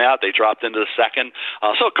Robinson came out. They dropped into the second.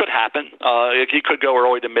 So it could happen. He could go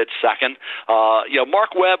early to mid-second.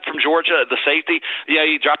 Mark Webb from Georgia, the safety,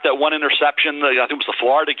 he dropped that one interception. I think it was the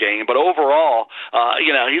Florida game. But overall,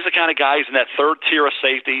 he's the kind of guy who's in that third tier of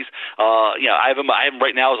safeties. I have him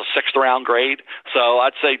right now as a sixth-round grade. So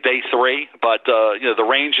I'd say day 3, but the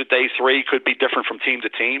range at day 3 could be different from team to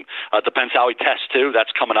team. Depends how he tests too.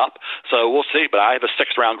 That's coming up, so we'll see. But I have a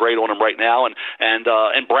 6th round grade on him right now, and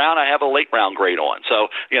Brown I have a late round grade on. So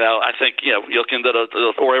I think you look into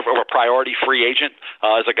or a priority free agent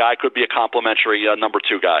as a guy could be a complimentary number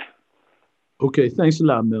 2 guy. Okay, thanks a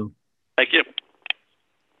lot, Mel. Thank you.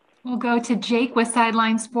 We'll go to Jake with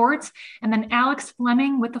Sideline Sports, and then Alex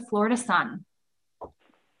Fleming with the Florida Sun.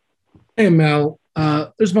 Hey, Mel.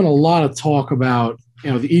 There's been a lot of talk about,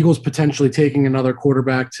 the Eagles potentially taking another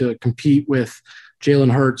quarterback to compete with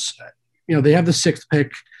Jalen Hurts. They have the 6th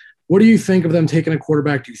pick. What do you think of them taking a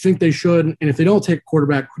quarterback? Do you think they should? And if they don't take a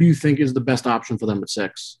quarterback, who do you think is the best option for them at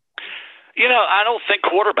 6? I don't think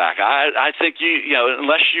quarterback. I think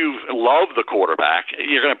unless you love the quarterback,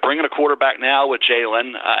 you're going to bring in a quarterback now with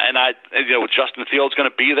Jalen, and with Justin Fields going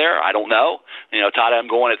to be there. I don't know. Todd, I'm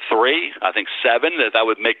going at 3. I think 7. That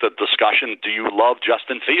would make the discussion. Do you love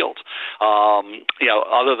Justin Fields?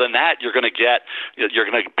 Other than that, you're going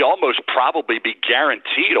to almost probably be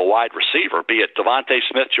guaranteed a wide receiver, be it Devontae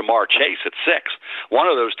Smith, Jamar Chase at 6. One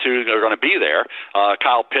of those two are going to be there.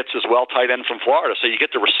 Kyle Pitts as well, tight end from Florida. So you get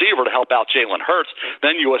the receiver to help out Jalen Hurts.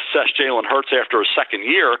 Then you assess Jalen Hurts after his second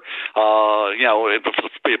year.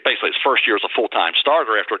 Basically his first year as a full-time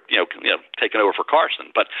starter after taking over for Carson.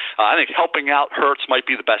 But I think helping out Hurts might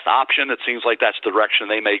be the best option. It seems like that's the direction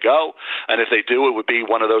they may go. And if they do, it would be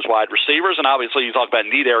one of those wide receivers. And obviously, you talk about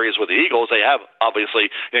need areas with the Eagles. They have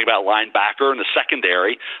obviously think about linebacker in the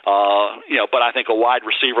secondary. But I think a wide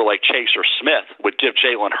receiver like Chase or Smith would give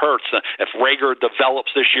Jalen Hurts. If Rager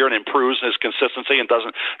develops this year and improves his consistency and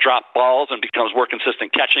doesn't drop balls and becomes more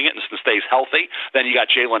consistent catching it and stays healthy, then you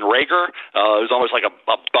got Jalen Rager, who's almost like a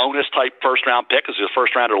bonus type first round pick, because he was a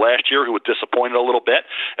first rounder last year who was disappointed a little bit.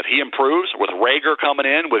 If he improves with Rager coming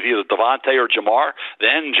in with either Devontae or Jamar,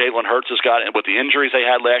 then Jalen Hurts has got, and with the injuries they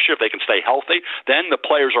had last year, if they can stay healthy, then the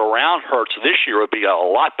players around Hurts this year would be a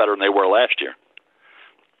lot better than they were last year.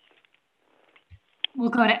 We'll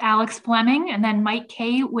go to Alex Fleming and then Mike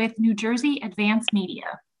Kay with New Jersey Advanced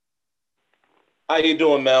Media. How you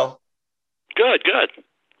doing, Mel? Good.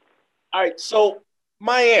 All right, so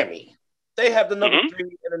Miami, they have the number 3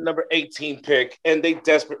 and the number 18 pick, and they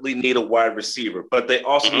desperately need a wide receiver, but they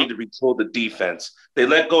also need to retool the defense. They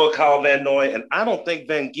let go of Kyle Van Noy, and I don't think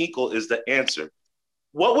Van Ginkel is the answer.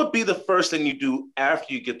 What would be the first thing you do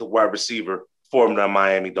after you get the wide receiver for the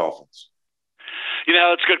Miami Dolphins?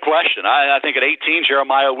 It's a good question. I think at 18,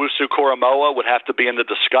 Jeremiah Owusu-Koramoah would have to be in the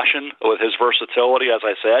discussion with his versatility, as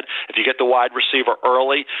I said. If you get the wide receiver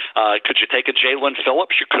early, could you take a Jalen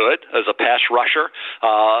Phillips? You could, as a pass rusher.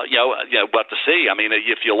 We'll have to see. I mean,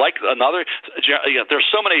 if you like another, there's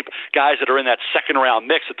so many guys that are in that second round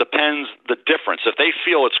mix. It depends the difference. If they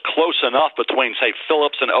feel it's close enough between, say,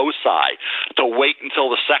 Phillips and Osai to wait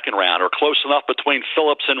until the second round, or close enough between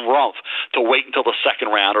Phillips and Rumph to wait until the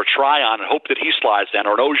second round, or Tryon and hope that he slides slides down,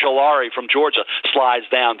 or an Ojolari from Georgia slides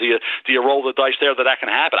down? Do you roll the dice there that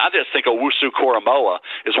can happen? I just think Owusu Koromoa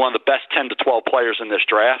is one of the best 10 to 12 players in this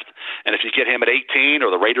draft, and if you get him at 18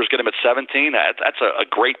 or the Raiders get him at 17, that's a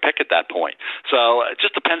great pick at that point. So it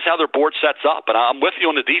just depends how their board sets up. But I'm with you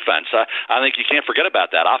on the defense. I think you can't forget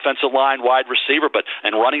about that. Offensive line, wide receiver,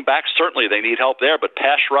 and running back, certainly they need help there. But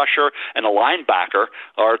pass rusher and a linebacker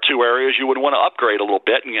are two areas you would want to upgrade a little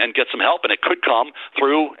bit and get some help. And it could come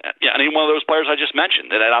through any one of those players I just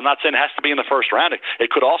mentioned. And I'm not saying it has to be in the first round. It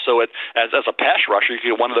could also, as a pass rusher, you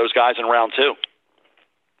could get one of those guys in round 2.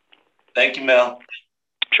 Thank you, Mel.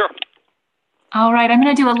 Sure. All right, I'm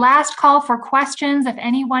going to do a last call for questions. If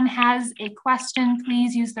anyone has a question,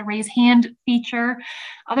 please use the raise hand feature.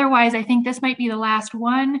 Otherwise, I think this might be the last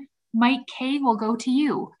one. Mike K, will go to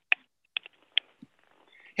you.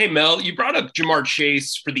 Hey, Mel, you brought up Jamar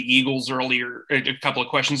Chase for the Eagles earlier, a couple of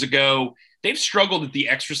questions ago. They've struggled at the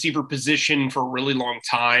X receiver position for a really long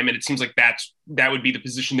time, and it seems like that would be the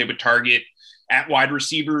position they would target at wide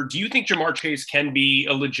receiver. Do you think Jamar Chase can be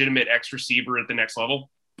a legitimate X receiver at the next level?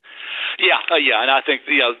 Yeah, and I think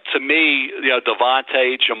to me,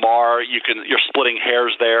 Devontae, Jamar, you're splitting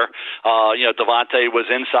hairs there. Devontae was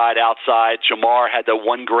inside, outside. Jamar had the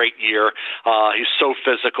one great year. He's so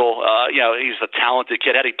physical. He's a talented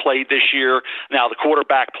kid. Had he played this year, now the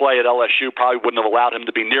quarterback play at LSU probably wouldn't have allowed him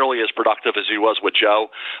to be nearly as productive as he was with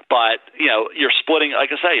Joe. But you're splitting.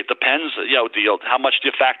 Like I say, it depends. How much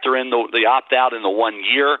do you factor in the opt out in the 1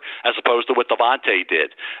 year as opposed to what Devontae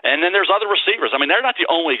did? And then there's other receivers. I mean, they're not the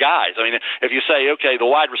only guys. I mean, if you say, okay, the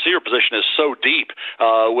wide receiver position is so deep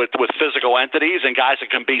with physical entities and guys that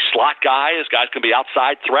can be slot guys can be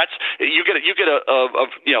outside threats, you get a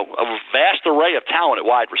vast array of talent at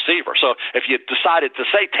wide receiver. So if you decided to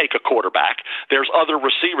say take a quarterback, there's other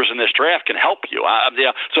receivers in this draft can help you.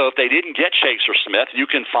 So if they didn't get Chase or Smith, you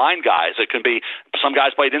can find guys. It can be some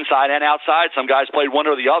guys played inside and outside, some guys played one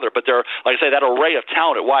or the other. But they're, like I say, that array of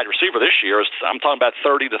talent at wide receiver this year is, I'm talking about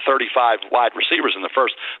 30 to 35 wide receivers in the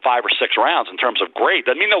first 5 or 6 rounds in terms of grade.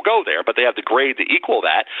 Doesn't mean they'll go there, but they have the grade to equal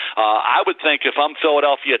that. I would think if I'm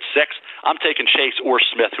Philadelphia at 6, I'm taking Chase or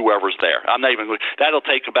Smith, whoever's there. That'll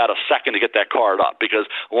take about a second to get that card up because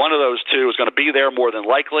one of those two is going to be there more than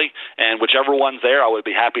likely, and whichever one's there, I would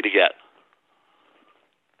be happy to get.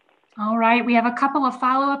 All right, we have a couple of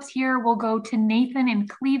follow-ups here. We'll go to Nathan in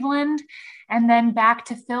Cleveland and then back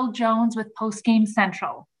to Phil Jones with Postgame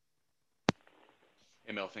Central.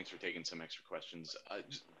 Hey, Mel, thanks for taking some extra questions.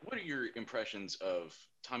 What are your impressions of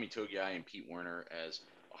Tommy Togiai and Pete Werner as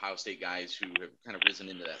Ohio State guys who have kind of risen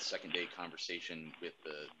into that second-day conversation with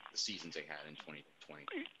the seasons they had in 2020?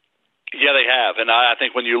 Yeah, they have, and I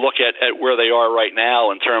think when you look at where they are right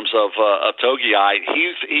now in terms of Togiai,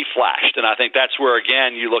 he flashed, and I think that's where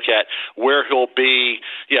again you look at where he'll be,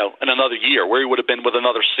 in another year, where he would have been with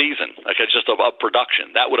another season, like just of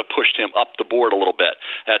production. That would have pushed him up the board a little bit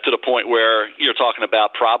to the point where you're talking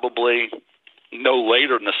about probably no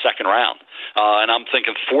later than the second round. And I'm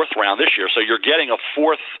thinking 4th round this year. So you're getting a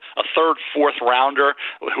third, 4th rounder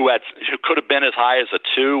who could have been as high as a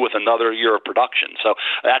 2 with another year of production. So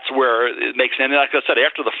that's where it makes sense. And like I said,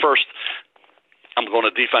 after the first, I'm going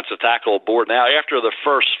to defensive tackle board now, after the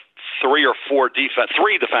first 3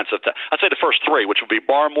 defensive, I'd say the first 3, which would be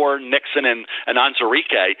Barmore, Nixon, and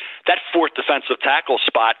Anzarike. That 4th defensive tackle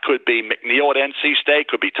spot could be McNeil at NC State,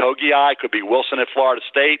 could be Togiai, could be Wilson at Florida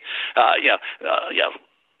State.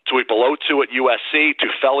 Tuipulotu at USC,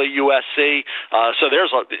 Tufele USC. So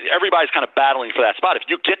everybody's kind of battling for that spot. If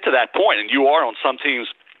you get to that point, and you are on some teams'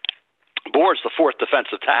 boards, the 4th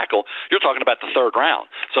defensive tackle, you're talking about the 3rd round.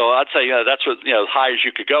 So I'd say that's what, as high as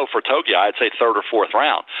you could go for Togiai. I'd say 3rd or 4th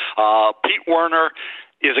round. Pete Werner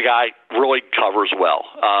is a guy really covers well.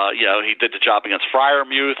 He did the job against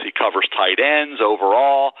Freiermuth. He covers tight ends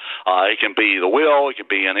overall. He can be the will. He can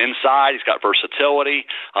be an inside. He's got versatility.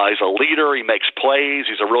 He's a leader. He makes plays.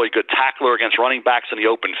 He's a really good tackler against running backs in the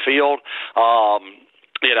open field.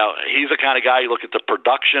 He's the kind of guy you look at the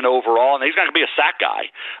production overall, and he's not going to be a sack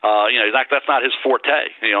guy. That's not his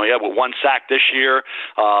forte. He had 1 sack this year.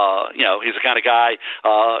 He's the kind of guy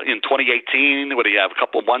in 2018 would he have a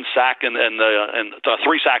couple 1 sack and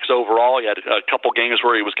 3 sacks overall. He had a couple games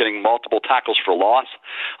where he was getting multiple tackles for loss.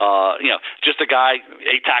 Just a guy,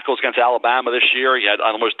 8 tackles against Alabama this year. He had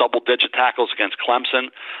almost double-digit tackles against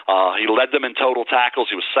Clemson. He led them in total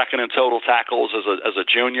tackles. He was 2nd in total tackles as a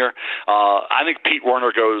junior. I think Pete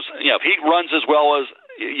Werner goes, if he runs as well as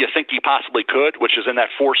you think he possibly could, which is in that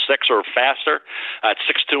 4.6 or faster at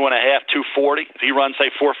 6.2 and a half, 240. If he runs,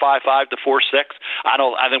 say, 4.55 to 4.6,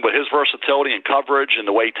 I think with his versatility and coverage and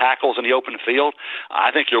the way he tackles in the open field,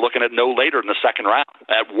 I think you're looking at no later than the second round.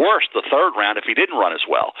 At worst, the third round if he didn't run as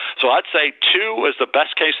well. So I'd say 2 is the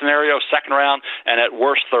best case scenario, second round, and at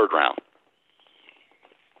worst, third round.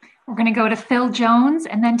 We're going to go to Phil Jones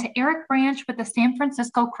and then to Eric Branch with the San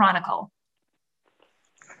Francisco Chronicle.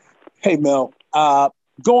 Hey, Mel.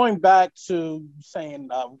 Going back to saying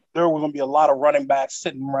there were going to be a lot of running backs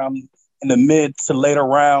sitting around in the mid to later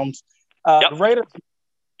rounds. The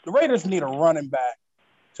Raiders need a running back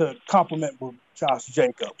to complement with Josh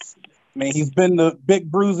Jacobs. I mean, he's been the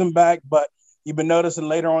big bruising back, but you've been noticing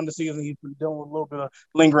later on the season he's been dealing with a little bit of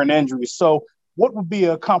lingering injuries. So what would be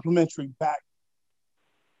a complimentary back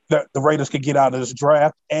that the Raiders could get out of this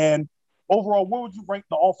draft? And overall, where would you rank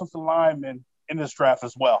the offensive linemen in this draft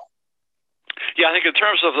as well? Yeah, I think in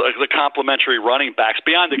terms of the complementary running backs,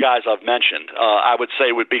 beyond the guys I've mentioned, I would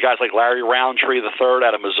say would be guys like Larry Roundtree III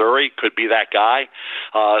out of Missouri could be that guy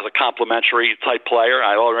as a complementary type player.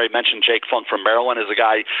 I already mentioned Jake Funk from Maryland as a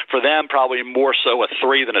guy, for them, probably more so a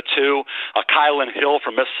 3 than a 2. Kylan Hill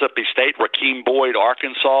from Mississippi State, Rakeem Boyd,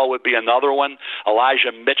 Arkansas would be another one.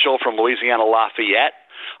 Elijah Mitchell from Louisiana Lafayette.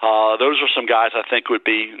 Those are some guys I think would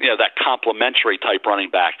be, that complementary type running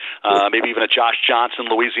back. Maybe even a Josh Johnson,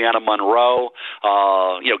 Louisiana Monroe,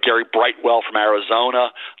 Gary Brightwell from Arizona.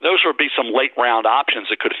 Those would be some late round options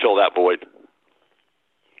that could fill that void.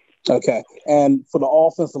 Okay. And for the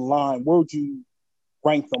offensive line, where would you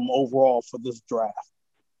rank them overall for this draft?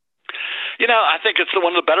 I think it's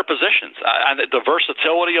one of the better positions. The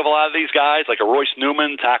versatility of a lot of these guys, like a Royce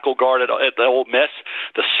Newman, tackle guard at the Ole Miss,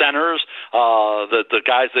 the centers, the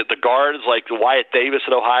guys at the guards like Wyatt Davis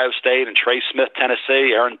at Ohio State and Trey Smith,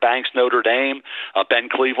 Tennessee, Aaron Banks, Notre Dame, Ben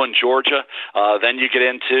Cleveland, Georgia. Then you get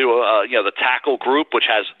into the tackle group, which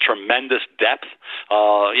has tremendous depth.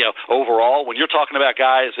 Overall, when you're talking about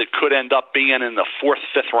guys that could end up being in the 4th,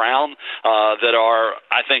 5th round, that are,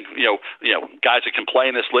 I think, guys that can play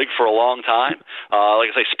in this league for a long time.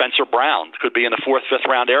 Like I say, Spencer Brown could be in the 4th, 5th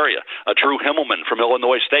round area. Drew Himmelman from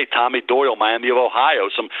Illinois State, Tommy Doyle, Miami of Ohio,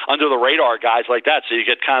 some under the radar guys like that. So you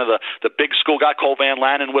get kind of the big school guy, Cole Van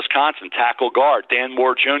Lanen, Wisconsin, tackle guard, Dan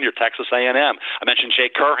Moore Jr., Texas A&M. I mentioned Jay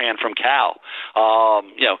Curhan from Cal.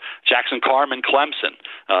 Jackson Carman, Clemson.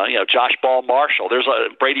 Josh Ball Marshall. There's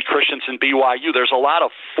Brady Christensen, BYU. There's a lot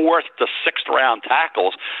of 4th to 6th round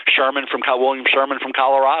tackles. William Sherman from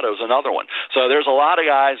Colorado is another one. So there's a lot of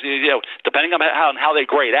guys, depending on how they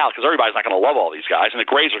grade out, because everybody's not going to love all these guys, and the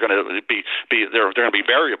grades are going to be they're going to be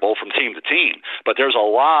variable from team to team. But there's a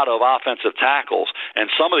lot of offensive tackles, and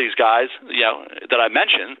some of these guys, that I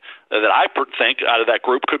mentioned, that I think out of that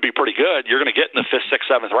group could be pretty good. You're going to get in the 5th, 6th,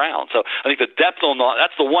 7th round. So I think the depth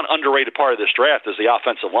that's the one underrated part of this draft is the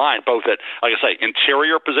offensive line, both at, like I say,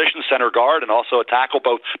 interior position, center guard, and also a tackle,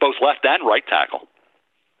 both left and right tackle.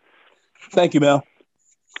 Thank you, Mel.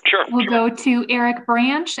 Sure. We'll go to Eric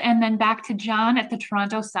Branch and then back to John at the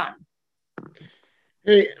Toronto Sun.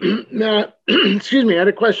 Hey, now, excuse me. I had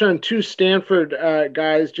a question on 2 Stanford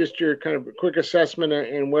guys, just your kind of quick assessment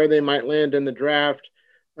and where they might land in the draft.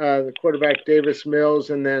 The quarterback Davis Mills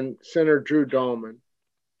and then center Drew Dahlman.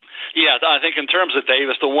 Yeah, I think in terms of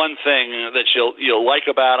Davis, the one thing that you'll like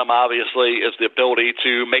about him, obviously, is the ability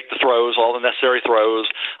to make the throws, all the necessary throws.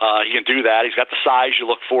 He can do that. He's got the size you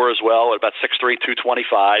look for as well, at about 6'3",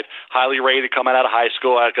 225. Highly rated coming out of high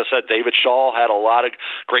school. Like I said, David Shaw had a lot of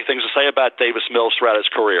great things to say about Davis Mills throughout his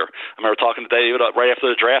career. I remember talking to David right after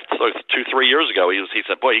the draft 2-3 years ago. He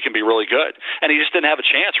said, boy, he can be really good. And he just didn't have a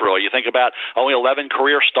chance, really. You think about only 11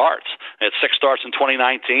 career starts. He had 6 starts in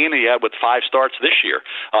 2019. He had with 5 starts this year.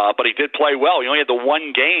 But he did play well. He only had the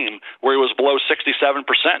one game where he was below 67%.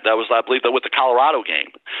 That was, I believe, with the Colorado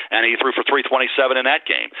game. And he threw for 327 in that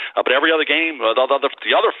game. But every other game, the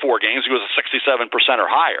other 4 games, he was a 67% or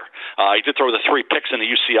higher. He did throw the 3 picks in the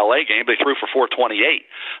UCLA game, but he threw for 428.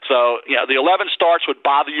 So, the 11 starts would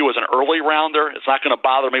bother you as an early rounder. It's not going to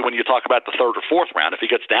bother me when you talk about the 3rd or 4th round. If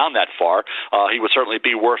he gets down that far, he would certainly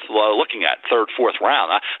be worth looking at, 3rd, 4th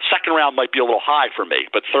round. 2nd round might be a little high for me,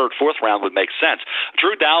 but 3rd, 4th round would make sense.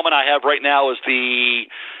 Drew Dahlman I have right now is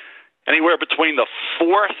anywhere between the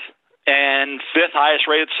 4th and 5th highest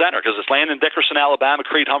rated center, because it's Landon Dickerson, Alabama,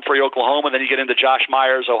 Creed Humphrey, Oklahoma, and then you get into Josh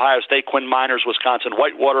Myers, Ohio State, Quinn Miners, Wisconsin,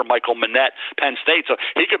 Whitewater, Michael Manette, Penn State. So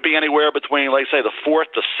he could be anywhere between, like say, the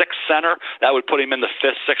 4th to 6th center. That would put him in the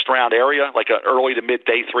 5th, 6th round area, like an early to mid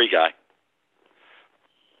day 3 guy.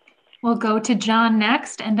 We'll go to John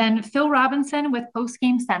next, and then Phil Robinson with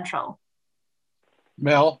Postgame Central.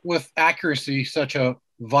 Mel, with accuracy such a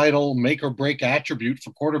vital make or break attribute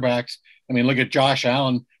for quarterbacks. I mean, look at Josh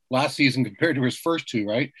Allen last season compared to his first two,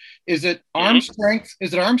 right? Is it arm strength?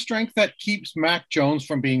 Is it arm strength that keeps Mac Jones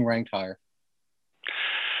from being ranked higher?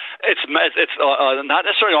 It's not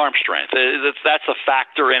necessarily arm strength. That's a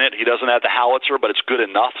factor in it. He doesn't have the howitzer, but it's good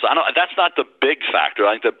enough. So that's not the big factor.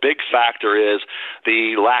 I think the big factor is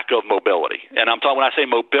the lack of mobility. And when I say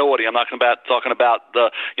mobility, I'm not talking about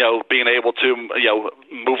the being able to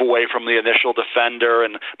move away from the initial defender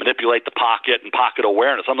and manipulate the pocket and pocket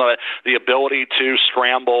awareness. I'm talking about the ability to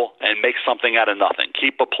scramble and make something out of nothing,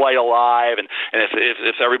 keep a play alive, and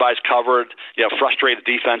if everybody's covered, frustrate the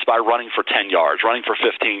defense by running for 10 yards, running for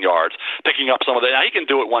 15 yards, picking up some of the. Now he can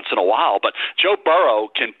do it once in a while, but Joe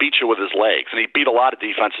Burrow can beat you with his legs, and he beat a lot of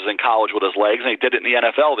defenses in college with his legs, and he did it in the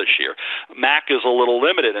NFL this year. Mac is a little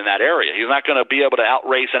limited in that area. He's not going to be able to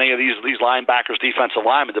outrace any of these linebackers, defensive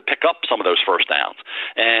linemen to pick up some of those first downs,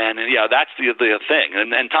 and that's the thing.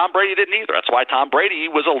 And Tom Brady didn't either. That's why Tom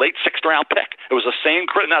Brady was a late sixth-round pick. It was the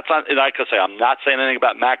same. Like I say, I'm not saying anything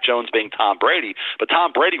about Mac Jones being Tom Brady, but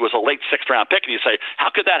Tom Brady was a late sixth-round pick, and you say,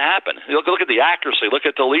 how could that happen? Look at the accuracy, look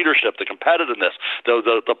at the leadership, the competitiveness,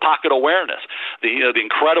 the pocket awareness, the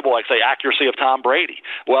incredible, like I say, accuracy of Tom Brady.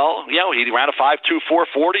 Well, he ran a 5.2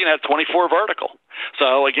 4.40 and had 24 vertical.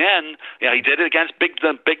 So again, he did it against big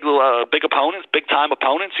opponents, big time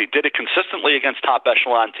opponents. He did it consistently against top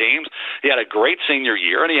echelon teams. He had a great senior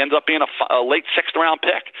year, and he ended up being a late sixth round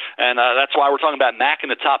pick. And that's why we're talking about Mac in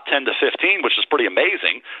the top 10 to 15, which is pretty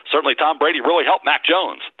amazing. Certainly, Tom Brady really helped Mac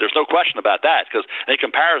Jones. There's no question about that, because any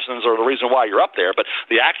comparisons are the reason why you're up there. But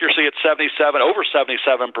the accuracy at over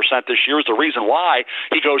 77% this year is the reason why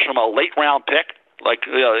he goes from a late round pick, like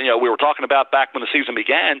we were talking about back when the season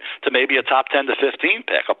began, to maybe a top 10 to 15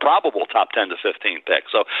 pick, a probable top 10 to 15 pick.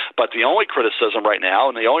 So, but the only criticism right now,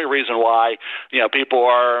 and the only reason why people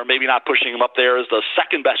are maybe not pushing him up there as the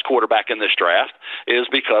second best quarterback in this draft, is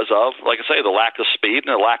because of, like I say, the lack of speed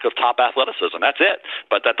and the lack of top athleticism. That's it.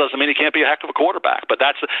 But that doesn't mean he can't be a heck of a quarterback. But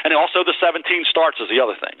and also the 17 starts is the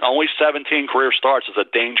other thing. Only 17 career starts is a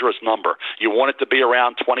dangerous number. You want it to be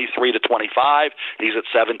around 23 to 25. He's at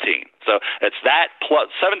 17. So it's that plus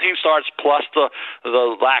 17 starts plus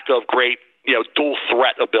the lack of great dual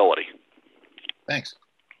threat ability. Thanks.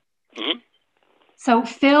 Mm-hmm. So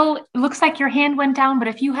Phil, it looks like your hand went down, but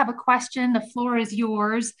if you have a question, the floor is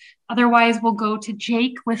yours. Otherwise, we'll go to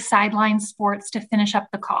Jake with Sideline Sports to finish up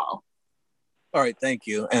the call. All right, thank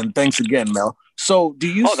you. And thanks again, Mel. So do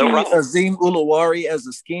you see Azim Uluwari as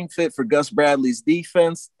a scheme fit for Gus Bradley's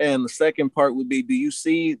defense? And the second part would be, do you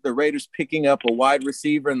see the Raiders picking up a wide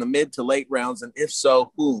receiver in the mid to late rounds? And if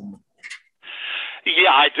so, whom?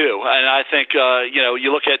 Yeah, I do, and I think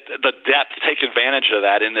you look at the depth, take advantage of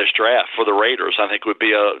that in this draft for the Raiders. I think would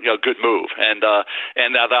be a good move, and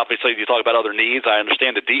obviously you talk about other needs. I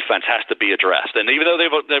understand the defense has to be addressed, and even though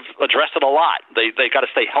they've addressed it a lot, they got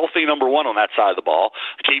to stay healthy. Number one on that side of the ball,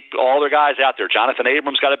 keep all their guys out there. Jonathan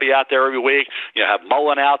Abrams got to be out there every week. Have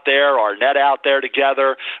Mullen out there, Arnett out there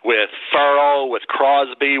together with Furrow, with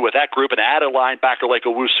Crosby, with that group, and add a linebacker like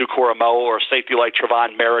Owusu Koromoa or a safety like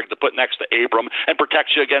Trevon Merrick to put next to Abram, and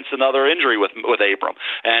protect you against another injury with Abram,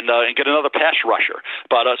 and get another pass rusher.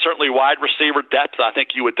 But certainly wide receiver depth, I think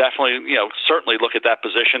you would definitely, certainly look at that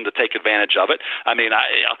position to take advantage of it. I mean,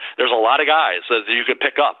 there's a lot of guys that you could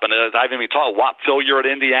pick up, and I've even talked Wap Fillier at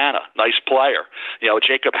Indiana, nice player.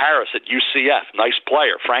 Jacob Harris at UCF, nice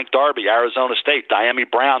player. Frank Darby, Arizona State. Diami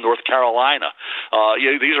Brown, North Carolina.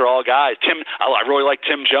 These are all guys. I really like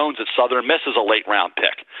Tim Jones at Southern Miss as a late round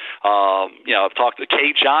pick. I've talked to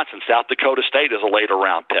Cade Johnson, South Dakota State, as a later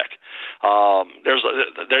round pick.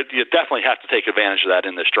 You definitely have to take advantage of that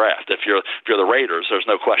in this draft. If you're the Raiders, there's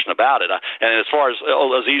no question about it. And as far as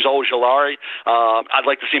Azeez Ojulari, I'd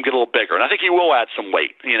like to see him get a little bigger, and I think he will add some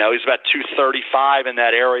weight. He's about 235 in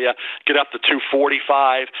that area, get up to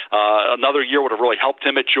 245. Another year would have really helped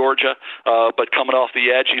him at Georgia, but coming off the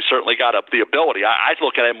edge, he's certainly got the ability. I'd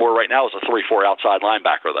look at him more right now as a 3-4 outside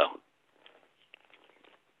linebacker, though.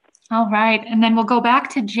 All right, and then we'll go back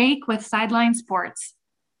to Jake with Sideline Sports.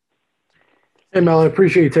 Hey, Mel, I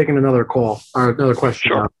appreciate you taking another call or another question.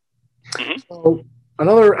 Sure. So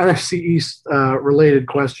another NFC East related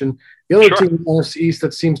question. The other team in the NFC East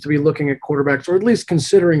that seems to be looking at quarterbacks, or at least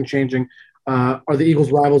considering changing, are the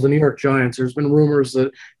Eagles' rivals, the New York Giants. There's been rumors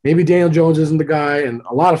that maybe Daniel Jones isn't the guy, and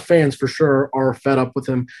a lot of fans for sure are fed up with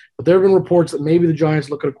him. But there have been reports that maybe the Giants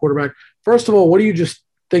look at a quarterback. First of all, what do you just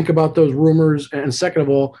think about those rumors? And second of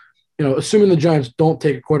all, assuming the Giants don't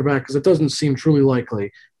take a quarterback, because it doesn't seem truly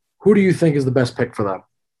likely, who do you think is the best pick for them?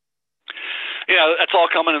 That's all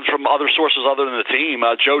coming in from other sources other than the team.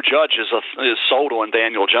 Joe Judge is sold on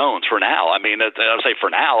Daniel Jones for now. I mean, I'll say for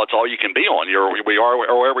now, it's all you can be on. We are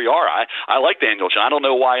where we are. I like Daniel Jones. I don't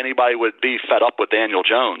know why anybody would be fed up with Daniel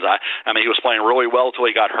Jones. I mean, he was playing really well until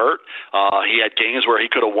he got hurt. He had games where he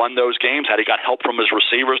could have won those games had he got help from his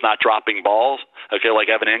receivers not dropping balls. Okay, like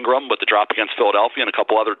Evan Ingram with the drop against Philadelphia and a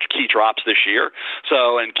couple other key drops this year.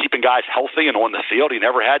 So, and keeping guys healthy and on the field, he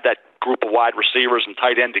never had that group of wide receivers and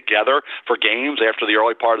tight end together for games after the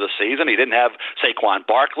early part of the season. He didn't have Saquon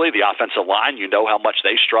Barkley, the offensive line. You know how much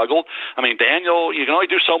they struggled. I mean, Daniel, you can only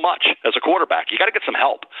do so much as a quarterback. You got to get some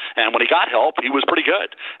help. And when he got help, he was pretty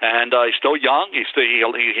good. And he's still young. He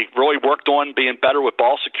really worked on being better with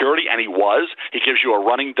ball security, and he was. He gives you a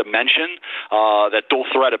running dimension, that dual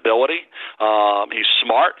threat ability. He's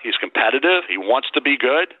smart. He's competitive. He wants to be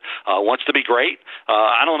good, wants to be great.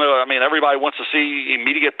 I don't know. I mean, everybody wants to see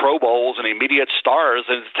immediate Pro Bowl and immediate stars,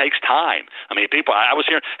 and it takes time. I mean, I was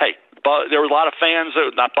hearing, but there were a lot of fans,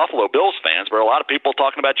 not Buffalo Bills fans, but a lot of people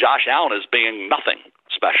talking about Josh Allen as being nothing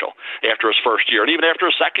special after his first year and even after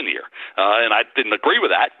his second year. And I didn't agree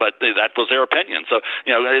with that, but that was their opinion. So,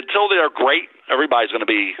 until they're great, everybody's going to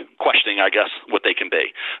be questioning, I guess, what they can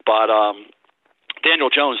be. But,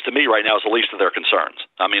 Daniel Jones, to me, right now, is the least of their concerns.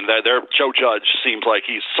 I mean, Joe Judge seems like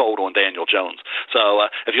he's sold on Daniel Jones. So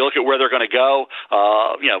if you look at where they're going to go,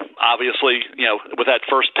 obviously, with that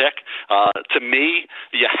first pick, to me,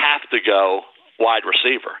 you have to go wide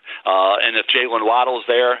receiver. And if Jalen Waddle's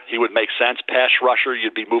there, he would make sense. Pass rusher,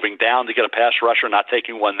 you'd be moving down to get a pass rusher, not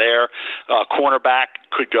taking one there. Cornerback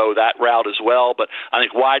could go that route as well. But I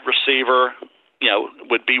think wide receiver,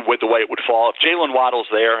 would be with the way it would fall. If Jalen Waddle's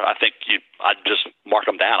there, I think I'd just mark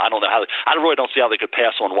them down. I don't know I really don't see how they could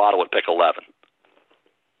pass on Waddle at pick 11.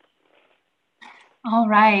 All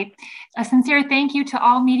right. A sincere thank you to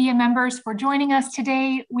all media members for joining us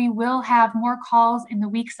today. We will have more calls in the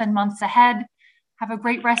weeks and months ahead. Have a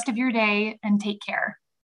great rest of your day and take care.